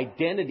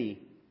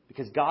identity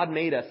because God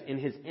made us in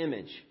his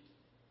image.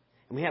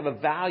 And we have a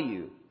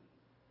value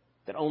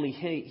that only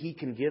he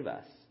can give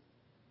us.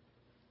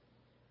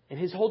 And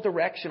his whole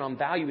direction on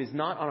value is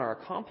not on our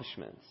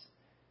accomplishments.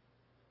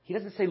 He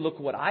doesn't say, look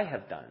what I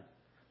have done.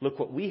 Look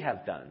what we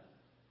have done.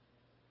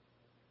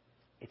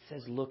 It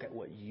says, look at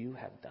what you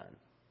have done.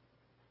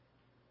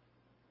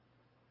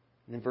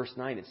 And then verse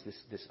 9, it's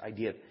this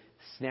idea of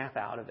snap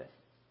out of it.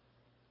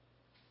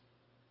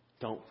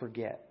 Don't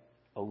forget,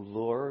 O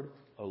Lord,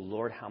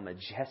 how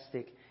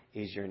majestic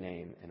is your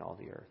name in all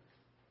the earth.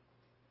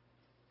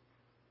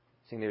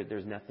 Saying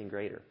there's nothing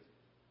greater.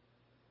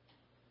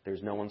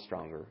 There's no one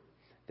stronger.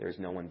 There's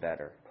no one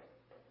better.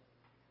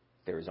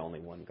 There is only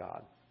one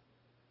God.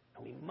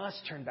 And we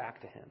must turn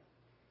back to him.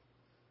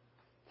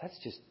 That's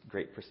just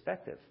great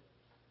perspective.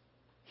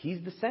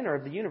 He's the center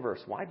of the universe.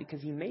 Why?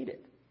 Because he made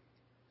it.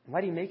 And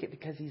why do he make it?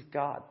 Because he's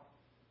God.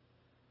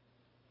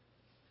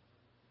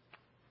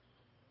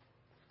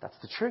 That's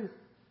the truth.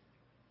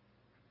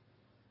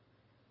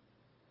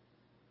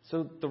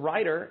 So the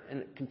writer,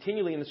 and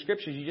continually in the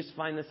scriptures, you just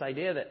find this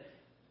idea that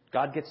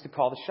God gets to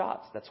call the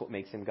shots. That's what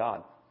makes him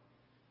God.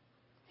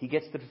 He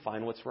gets to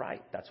define what's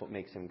right. That's what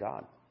makes him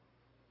God.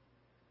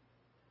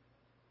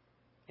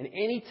 And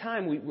any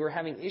time we're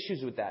having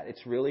issues with that,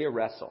 it's really a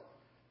wrestle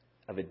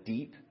of a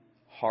deep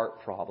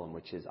heart problem,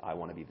 which is, I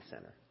want to be the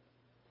center.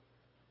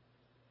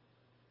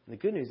 And the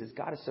good news is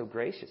God is so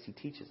gracious. He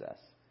teaches us.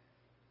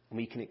 And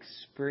we can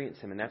experience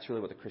him. And that's really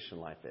what the Christian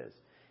life is.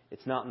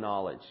 It's not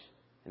knowledge.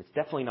 And it's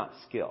definitely not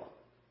skill.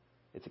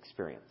 It's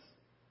experience.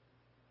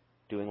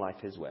 Doing life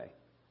his way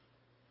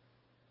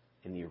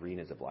in the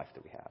arenas of life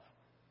that we have.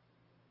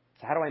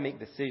 So how do I make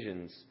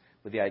decisions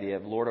with the idea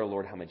of, Lord, oh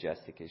Lord, how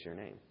majestic is your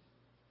name?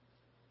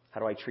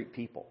 How do I treat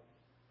people?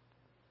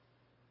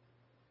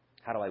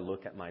 How do I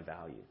look at my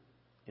value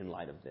in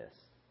light of this?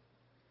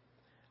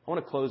 I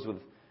want to close with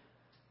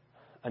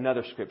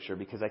another scripture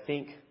because I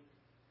think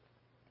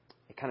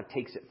it kind of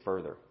takes it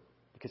further.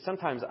 Because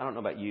sometimes, I don't know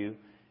about you,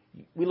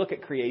 we look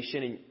at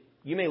creation and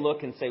you may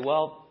look and say,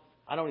 well,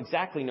 I don't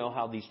exactly know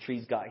how these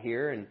trees got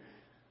here, and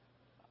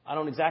I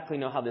don't exactly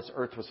know how this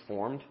earth was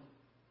formed.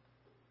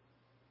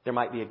 There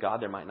might be a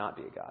God, there might not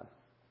be a God.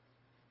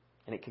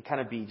 And it can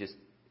kind of be just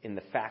in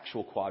the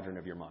factual quadrant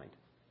of your mind.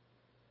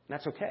 And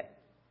that's okay.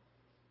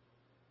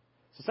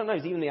 So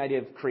sometimes even the idea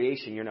of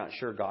creation, you're not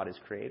sure God is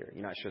creator.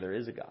 You're not sure there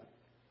is a God.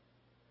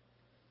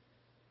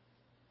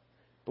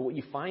 But what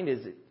you find is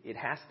it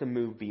has to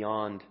move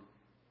beyond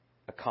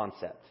a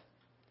concept.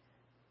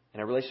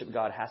 And our relationship with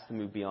God has to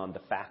move beyond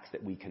the facts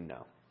that we can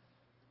know.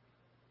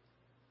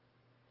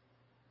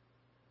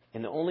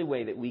 And the only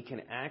way that we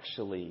can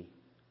actually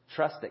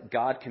trust that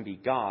God can be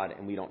God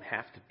and we don't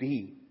have to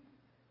be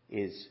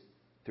is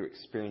through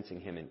experiencing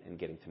him and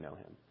getting to know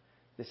him.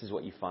 This is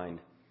what you find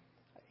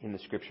in the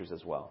scriptures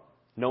as well.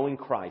 Knowing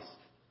Christ,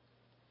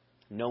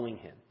 knowing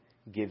him,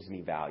 gives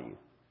me value,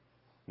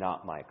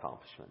 not my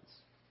accomplishments.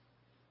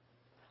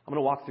 I'm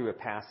going to walk through a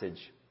passage,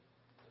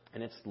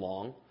 and it's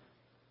long,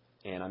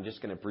 and I'm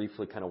just going to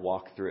briefly kind of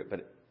walk through it,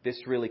 but this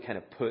really kind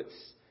of puts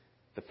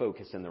the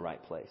focus in the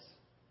right place.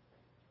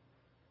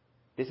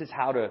 This is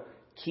how to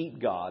keep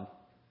God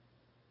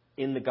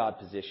in the God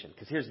position.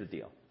 Because here's the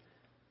deal.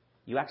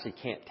 You actually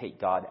can't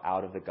take God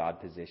out of the God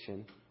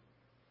position.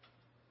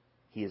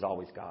 He is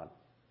always God.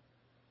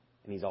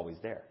 And he's always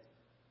there.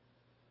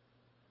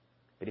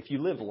 But if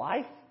you live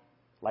life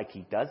like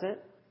he doesn't,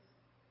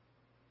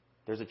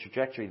 there's a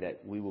trajectory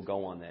that we will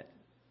go on that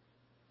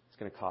it's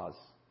going to cause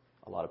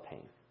a lot of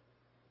pain.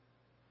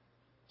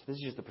 So this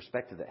is just the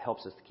perspective that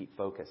helps us to keep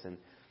focus. And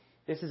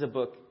this is a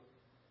book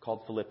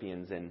called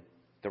Philippians, and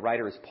the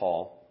writer is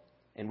Paul.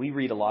 And we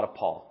read a lot of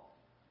Paul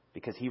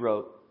because he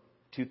wrote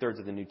 2/3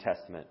 of the New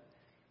Testament.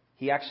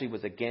 He actually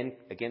was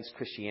against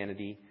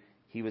Christianity.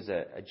 He was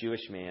a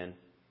Jewish man,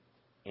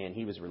 and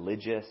he was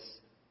religious,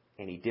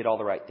 and he did all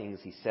the right things.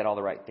 He said all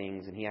the right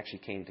things, and he actually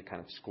came to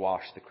kind of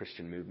squash the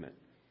Christian movement.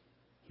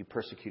 He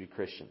persecuted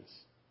Christians.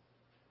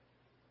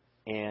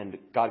 And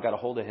God got a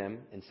hold of him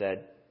and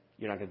said,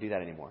 you're not going to do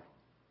that anymore.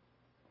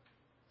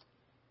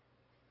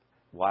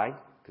 Why?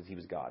 Because he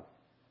was God.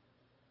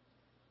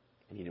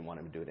 And he didn't want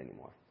him to do it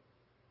anymore.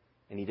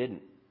 And he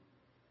didn't.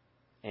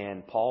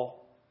 And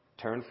Paul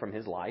turned from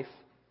his life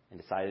and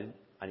decided,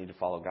 I need to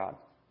follow God,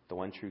 the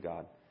one true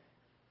God.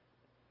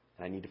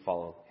 And I need to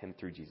follow him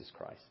through Jesus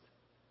Christ.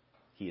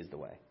 He is the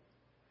way.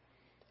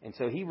 And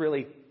so he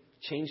really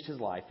changed his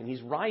life. And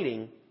he's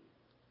writing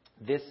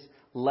this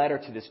letter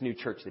to this new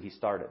church that he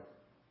started.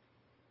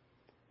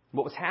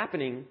 What was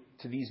happening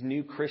to these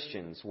new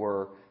Christians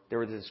there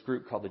was this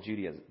group called the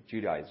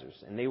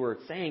Judaizers. And they were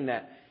saying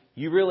that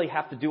you really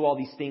have to do all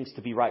these things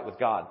to be right with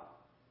God.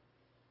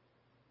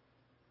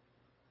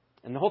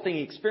 And the whole thing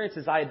he experienced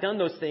is I had done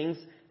those things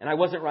and I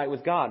wasn't right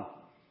with God.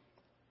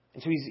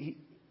 And so he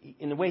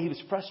in a way he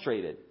was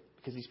frustrated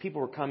because these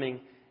people were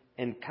coming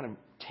and kind of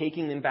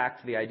taking them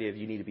back to the idea of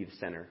you need to be the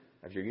center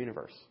of your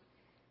universe.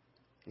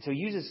 And so he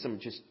uses some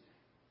just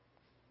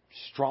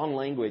strong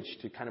language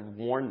to kind of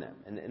warn them.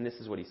 And this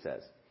is what he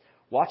says.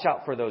 Watch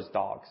out for those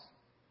dogs.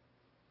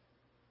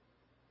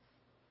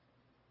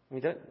 I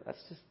mean,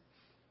 that's just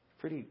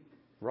pretty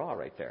raw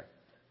right there.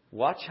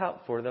 Watch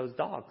out for those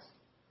dogs.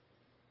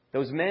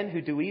 Those men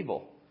who do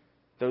evil.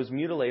 Those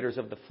mutilators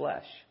of the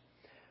flesh.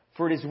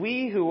 For it is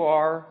we who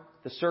are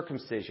the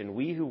circumcision,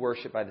 we who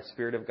worship by the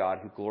Spirit of God,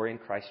 who glory in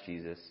Christ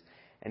Jesus,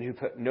 and who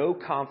put no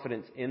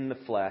confidence in the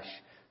flesh,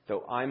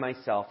 though I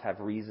myself have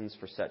reasons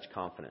for such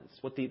confidence.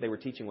 What they were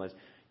teaching was,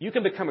 you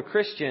can become a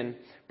Christian,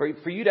 but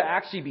for you to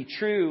actually be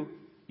true,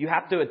 you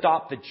have to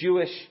adopt the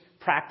Jewish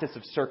practice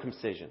of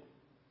circumcision.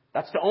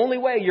 That's the only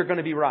way you're going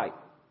to be right.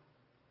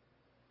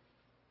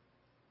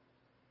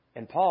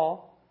 And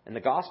Paul, and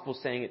the gospel,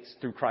 is saying it's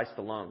through Christ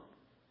alone,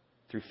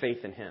 through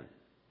faith in Him,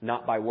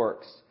 not by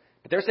works.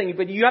 But they're saying,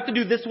 but you have to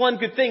do this one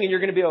good thing and you're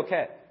going to be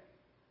okay.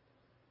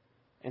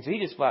 And so he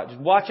just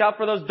watch out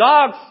for those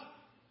dogs.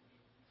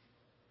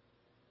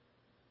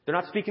 They're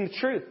not speaking the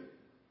truth.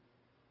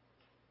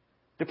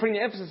 They're putting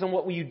the emphasis on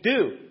what will you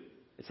do.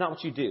 It's not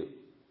what you do.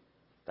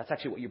 That's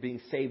actually what you're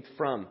being saved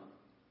from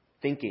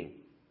thinking.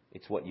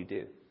 It's what you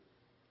do.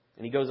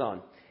 And he goes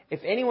on.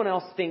 If anyone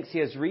else thinks he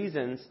has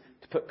reasons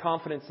to put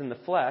confidence in the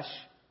flesh,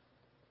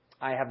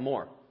 I have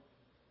more.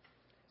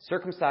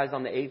 Circumcised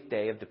on the 8th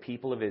day of the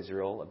people of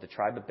Israel, of the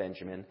tribe of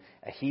Benjamin,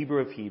 a Hebrew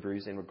of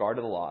Hebrews, in regard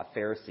to the law, a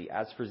Pharisee,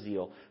 as for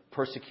zeal,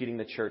 persecuting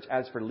the church,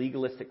 as for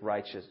legalistic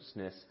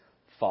righteousness,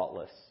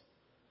 faultless.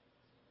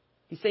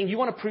 He's saying, you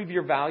want to prove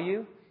your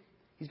value?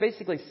 He's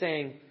basically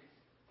saying,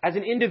 as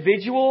an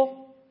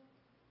individual,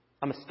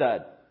 I'm a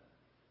stud.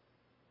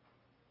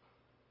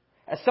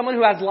 As someone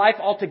who has life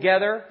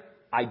altogether,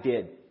 I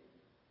did.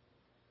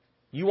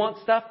 You want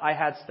stuff? I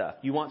had stuff.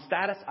 You want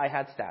status? I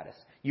had status.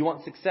 You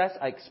want success?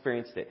 I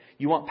experienced it.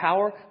 You want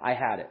power? I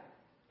had it.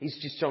 He's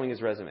just showing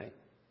his resume.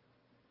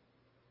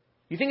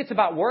 You think it's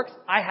about works?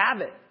 I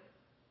have it.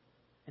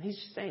 And he's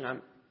just saying,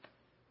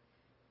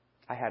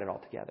 I had it all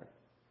together.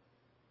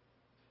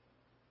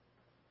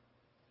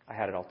 I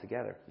had it all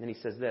together. And then he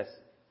says this,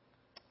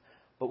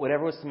 but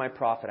whatever was to my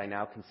profit, I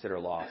now consider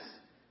loss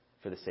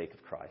for the sake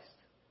of Christ.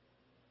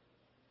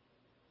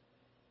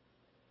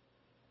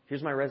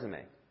 Here's my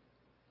resume.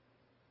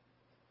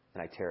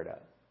 And I tear it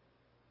up.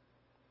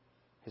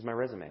 Here's my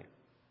resume.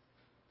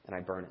 And I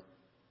burn it.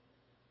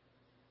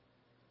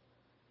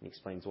 And he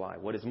explains why.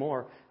 What is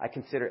more, I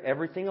consider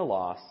everything a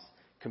loss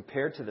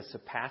compared to the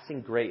surpassing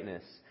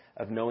greatness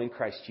of knowing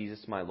Christ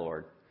Jesus my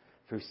Lord,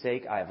 for whose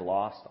sake I have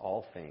lost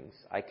all things.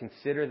 I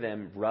consider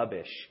them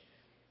rubbish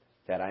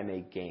that I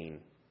may gain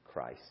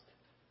Christ.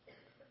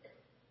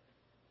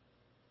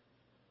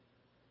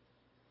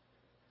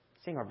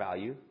 Saying our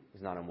value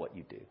is not on what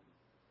you do.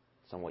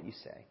 It's on what you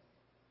say.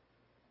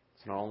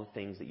 It's not all the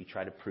things that you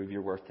try to prove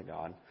your worth to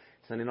God.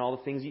 It's not in all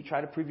the things you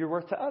try to prove your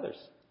worth to others.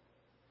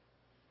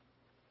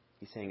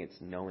 He's saying it's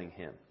knowing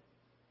Him. And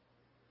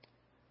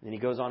then he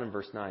goes on in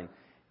verse 9.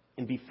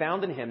 And be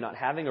found in Him, not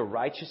having a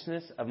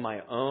righteousness of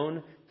my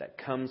own that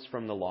comes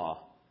from the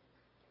law.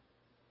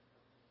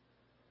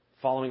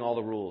 Following all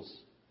the rules.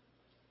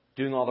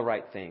 Doing all the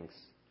right things.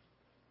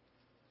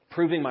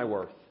 Proving my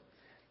worth.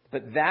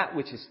 But that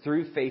which is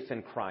through faith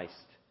in Christ.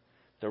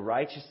 The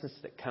righteousness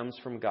that comes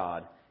from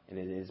God, and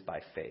it is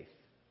by faith.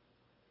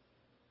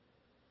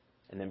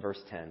 And then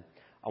verse 10.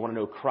 I want to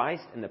know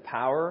Christ and the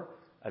power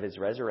of His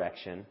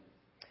resurrection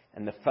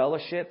and the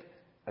fellowship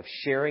of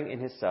sharing in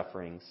His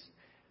sufferings,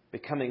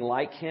 becoming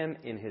like Him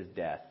in His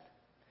death,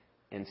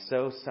 and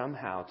so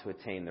somehow to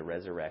attain the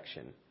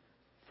resurrection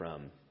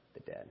from the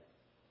dead.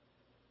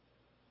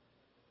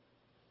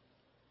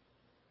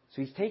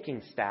 So he's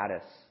taking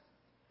status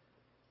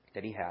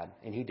that he had,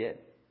 and he did.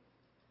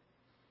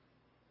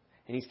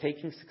 And he's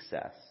taking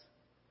success.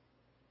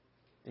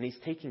 And he's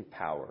taking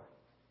power.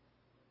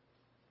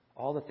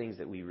 All the things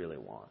that we really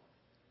want.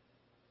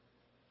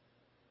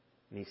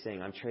 And he's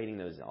saying, I'm trading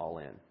those all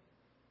in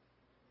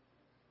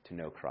to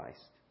know Christ.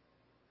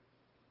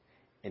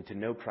 And to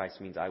know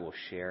Christ means I will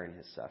share in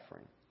his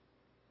suffering.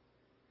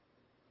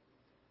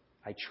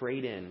 I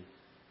trade in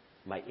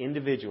my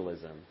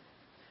individualism.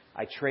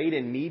 I trade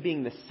in me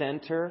being the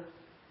center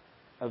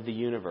of the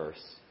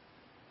universe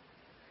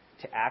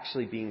to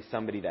actually being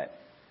somebody that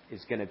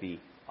is going to be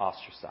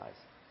ostracized,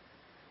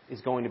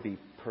 is going to be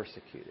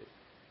persecuted,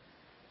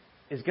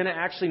 is going to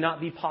actually not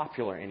be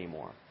popular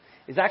anymore,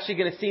 is actually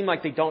going to seem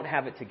like they don't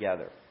have it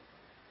together.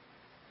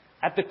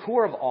 At the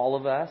core of all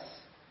of us,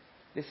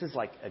 this is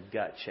like a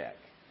gut check.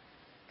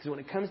 Because when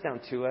it comes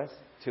down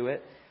to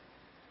it,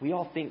 we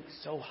all think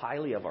so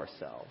highly of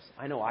ourselves.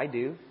 I know I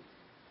do.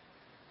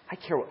 I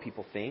care what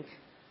people think.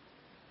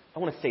 I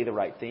want to say the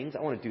right things.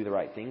 I want to do the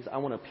right things. I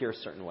want to appear a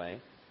certain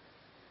way.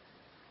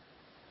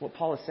 What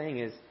Paul is saying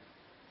is,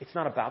 it's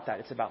not about that.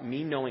 It's about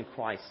me knowing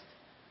Christ.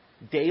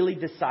 Daily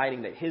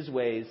deciding that his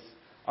ways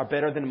are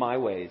better than my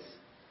ways.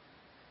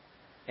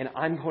 And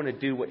I'm going to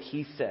do what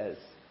he says,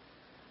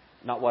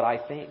 not what I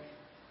think.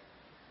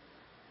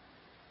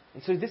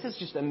 And so this is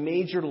just a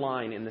major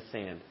line in the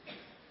sand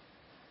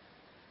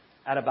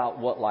at about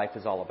what life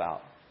is all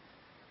about.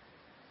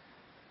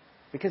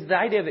 Because the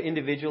idea of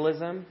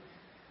individualism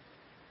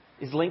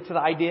is linked to the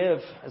idea of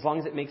as long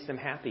as it makes them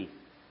happy.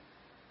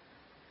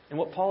 And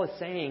what Paul is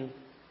saying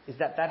is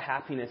that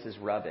happiness is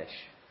rubbish.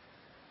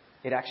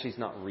 It actually is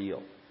not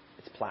real.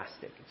 It's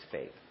plastic. It's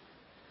fake.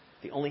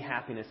 The only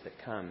happiness that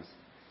comes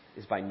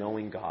is by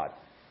knowing God.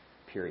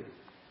 Period.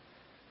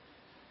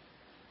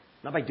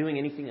 Not by doing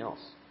anything else,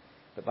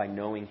 but by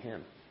knowing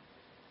him.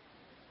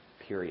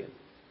 Period.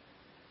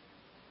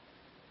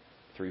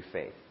 Through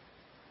faith.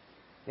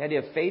 The idea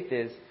of faith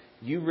is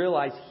you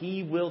realize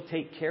he will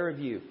take care of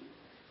you.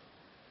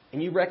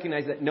 And you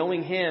recognize that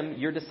knowing him,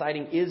 you're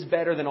deciding is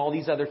better than all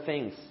these other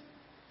things.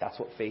 That's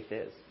what faith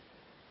is.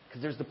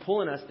 Because there's the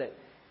pull in us that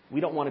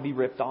we don't want to be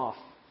ripped off.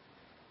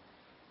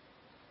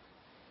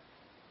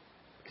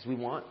 Because we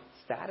want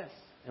status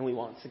and we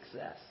want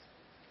success.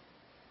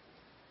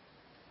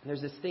 And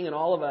there's this thing in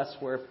all of us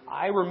where if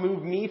I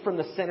remove me from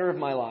the center of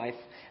my life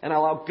and I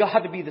allow God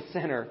to be the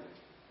center,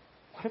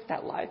 what if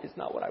that life is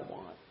not what I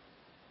want?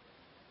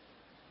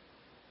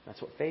 That's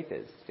what faith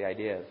is. It's the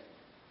idea of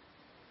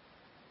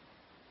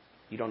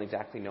you don't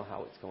exactly know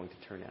how it's going to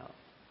turn out.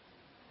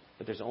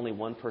 But there's only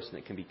one person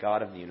that can be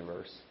God of the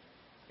universe,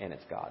 and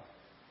it's God.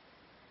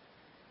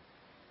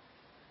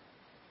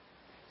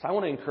 So I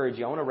want to encourage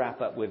you. I want to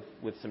wrap up with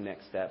some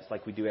next steps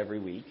like we do every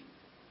week.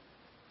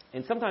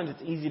 And sometimes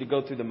it's easy to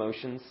go through the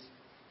motions,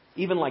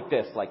 even like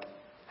this. Like,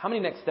 how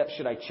many next steps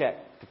should I check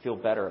to feel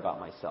better about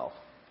myself?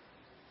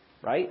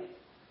 Right?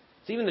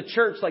 So even the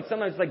church, like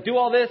sometimes it's like, do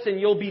all this and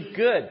you'll be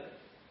good.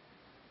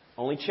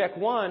 Only check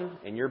one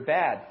and you're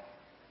bad.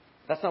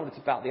 That's not what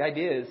it's about. The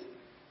idea is,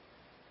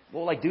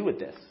 what will I do with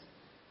this?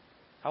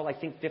 How will I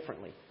think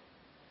differently?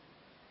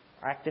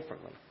 Or act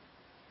differently?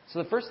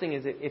 So the first thing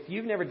is that if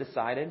you've never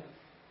decided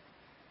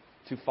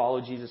to follow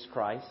Jesus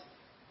Christ,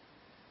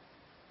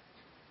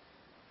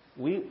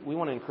 we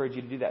want to encourage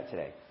you to do that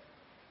today.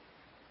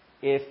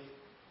 If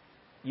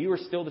you are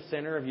still the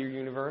center of your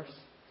universe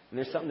and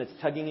there's something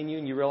that's tugging in you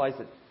and you realize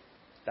that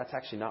that's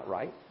actually not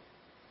right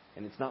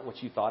and it's not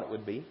what you thought it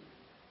would be,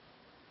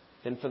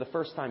 then for the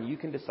first time you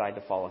can decide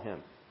to follow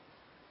him.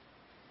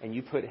 And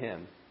you put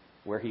him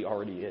where he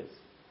already is.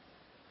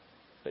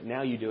 But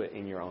now you do it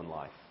in your own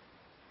life.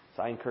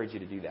 So I encourage you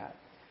to do that.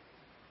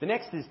 The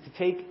next is to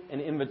take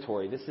an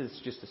inventory. This is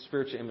just a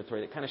spiritual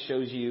inventory that kind of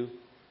shows you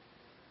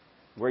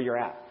where you're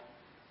at.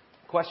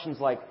 Questions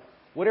like,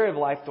 what area of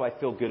life do I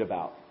feel good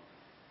about?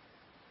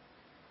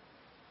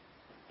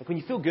 Like when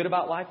you feel good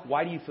about life,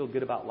 why do you feel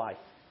good about life?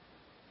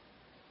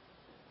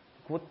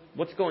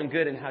 What's going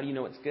good and how do you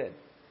know it's good?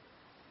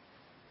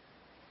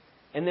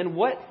 And then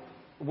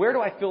where do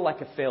I feel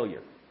like a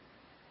failure?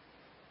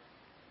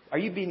 Are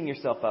you beating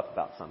yourself up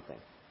about something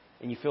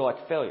and you feel like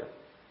a failure?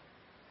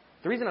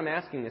 The reason I'm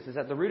asking this is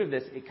at the root of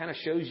this, it kind of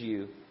shows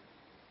you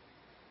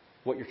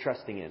what you're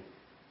trusting in.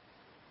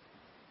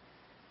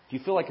 Do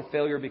you feel like a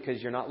failure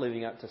because you're not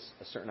living up to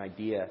a certain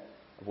idea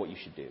of what you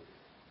should do?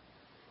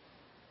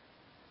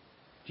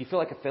 Do you feel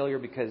like a failure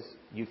because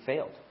you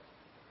failed?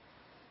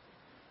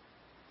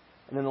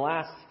 And then the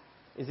last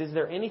is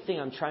there anything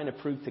I'm trying to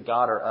prove to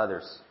God or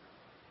others?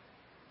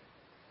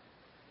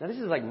 Now this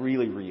is like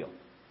really real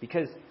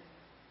because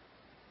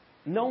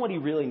nobody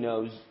really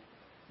knows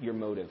your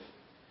motive.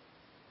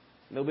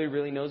 Nobody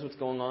really knows what's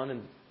going on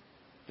in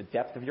the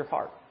depth of your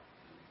heart.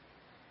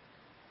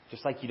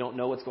 Just like you don't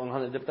know what's going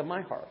on in the depth of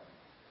my heart.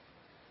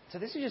 So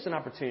this is just an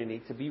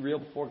opportunity to be real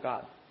before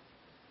God.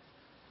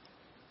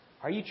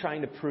 Are you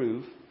trying to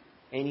prove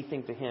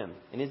anything to him?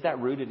 And is that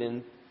rooted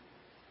in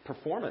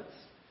performance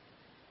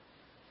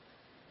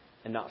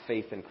and not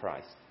faith in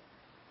Christ?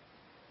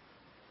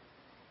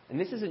 And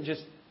this isn't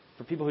just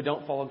for people who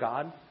don't follow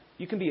God.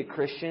 You can be a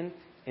Christian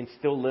and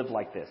still live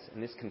like this,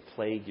 and this can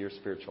plague your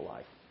spiritual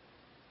life.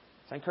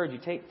 So I encourage you,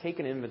 take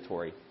an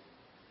inventory.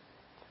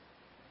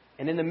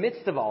 And in the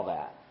midst of all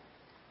that,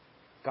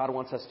 God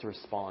wants us to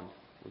respond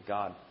with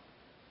God.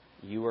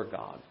 You are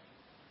God.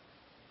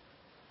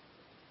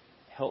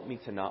 Help me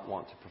to not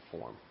want to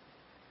perform,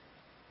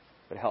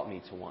 but help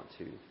me to want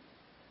to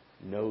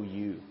know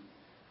you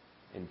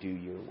and do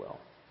your will.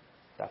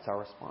 That's our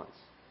response.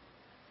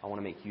 I want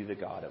to make you the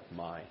God of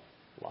my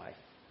life.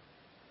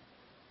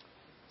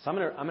 So I'm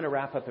going to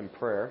wrap up in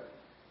prayer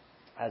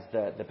as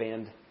the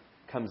band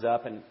comes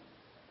up. And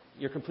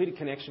your completed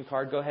connection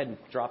card, go ahead and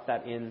drop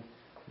that in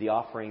the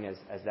offering as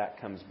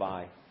that comes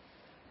by.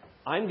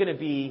 I'm going to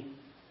be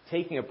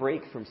taking a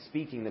break from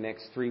speaking the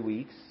next 3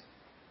 weeks.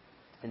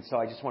 And so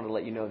I just wanted to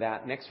let you know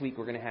that. Next week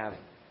we're going to have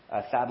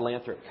Thad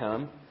Lathrop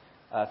come.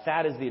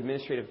 Thad is the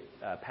administrative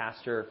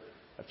pastor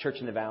of Church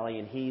in the Valley,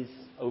 and he's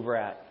over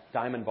at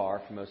Diamond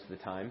Bar for most of the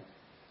time.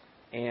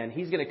 And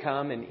he's going to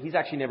come, and he's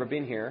actually never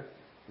been here.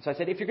 And so I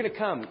said, if you're going to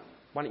come,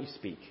 why don't you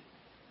speak?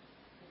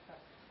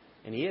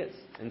 And he is.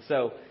 And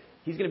so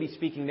he's going to be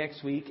speaking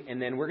next week,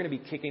 and then we're going to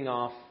be kicking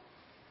off,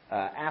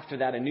 after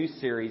that, a new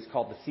series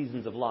called The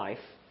Seasons of Life.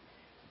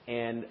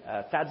 And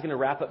Thad's going to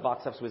wrap up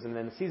Box Office Wisdom, and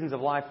then The Seasons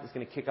of Life is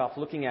going to kick off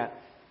looking at,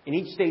 in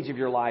each stage of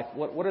your life,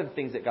 what are the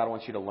things that God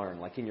wants you to learn,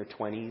 like in your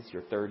 20s,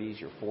 your 30s,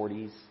 your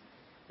 40s,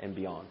 and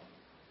beyond?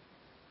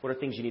 What are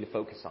things you need to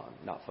focus on,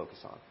 not focus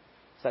on?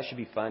 So that should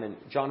be fun. And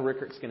John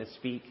Rickart's going to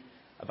speak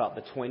about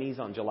the 20s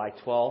on July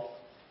 12th,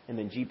 and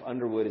then Jeep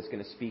Underwood is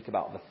going to speak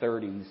about the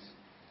 30s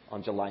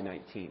on July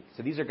 19th.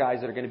 So these are guys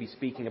that are going to be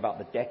speaking about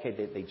the decade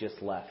that they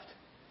just left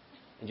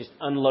and just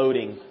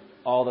unloading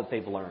all that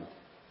they've learned.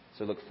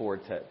 So look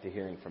forward to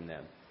hearing from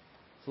them.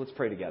 So let's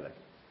pray together.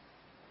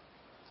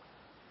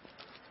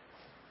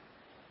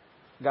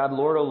 God,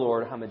 Lord, oh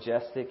Lord, how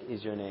majestic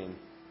is your name.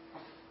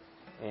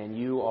 And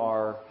you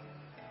are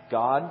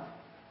God.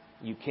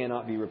 You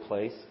cannot be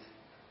replaced.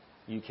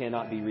 You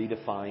cannot be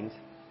redefined.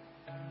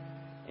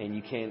 And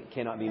you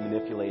cannot be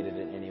manipulated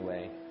in any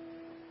way.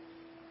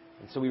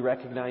 And so we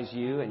recognize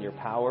you and your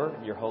power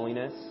and your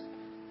holiness.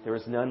 There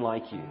is none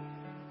like you.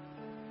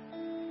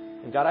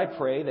 And God, I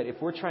pray that if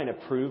we're trying to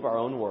prove our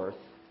own worth,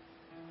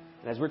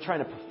 and as we're trying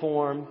to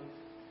perform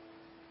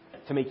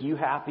to make you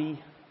happy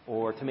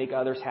or to make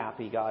others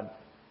happy, God,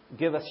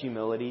 give us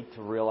humility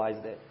to realize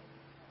that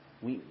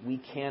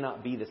we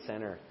cannot be the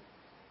center.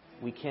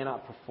 We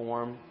cannot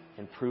perform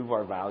and prove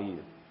our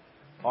value.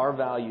 Our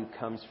value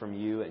comes from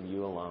you and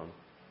you alone.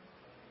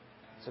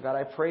 So God,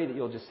 I pray that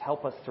you'll just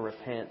help us to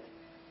repent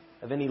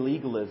of any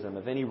legalism,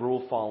 of any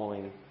rule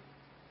following,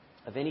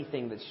 of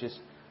anything that's just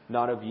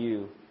not of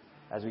you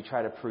as we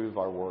try to prove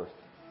our worth.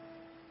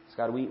 So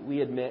God,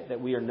 we admit that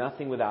we are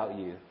nothing without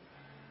you.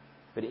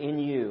 But in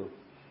you,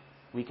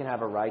 we can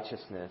have a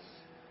righteousness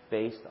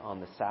based on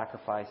the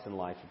sacrifice and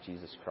life of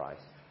Jesus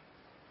Christ.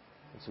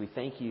 And so we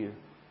thank you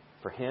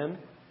for him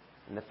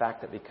and the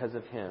fact that because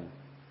of him,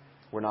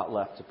 we're not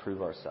left to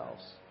prove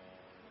ourselves.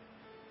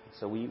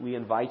 So we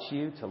invite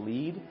you to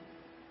lead,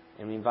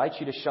 and we invite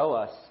you to show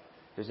us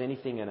if there's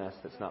anything in us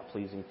that's not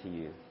pleasing to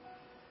you.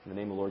 In the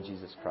name of Lord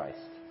Jesus Christ,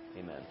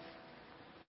 amen.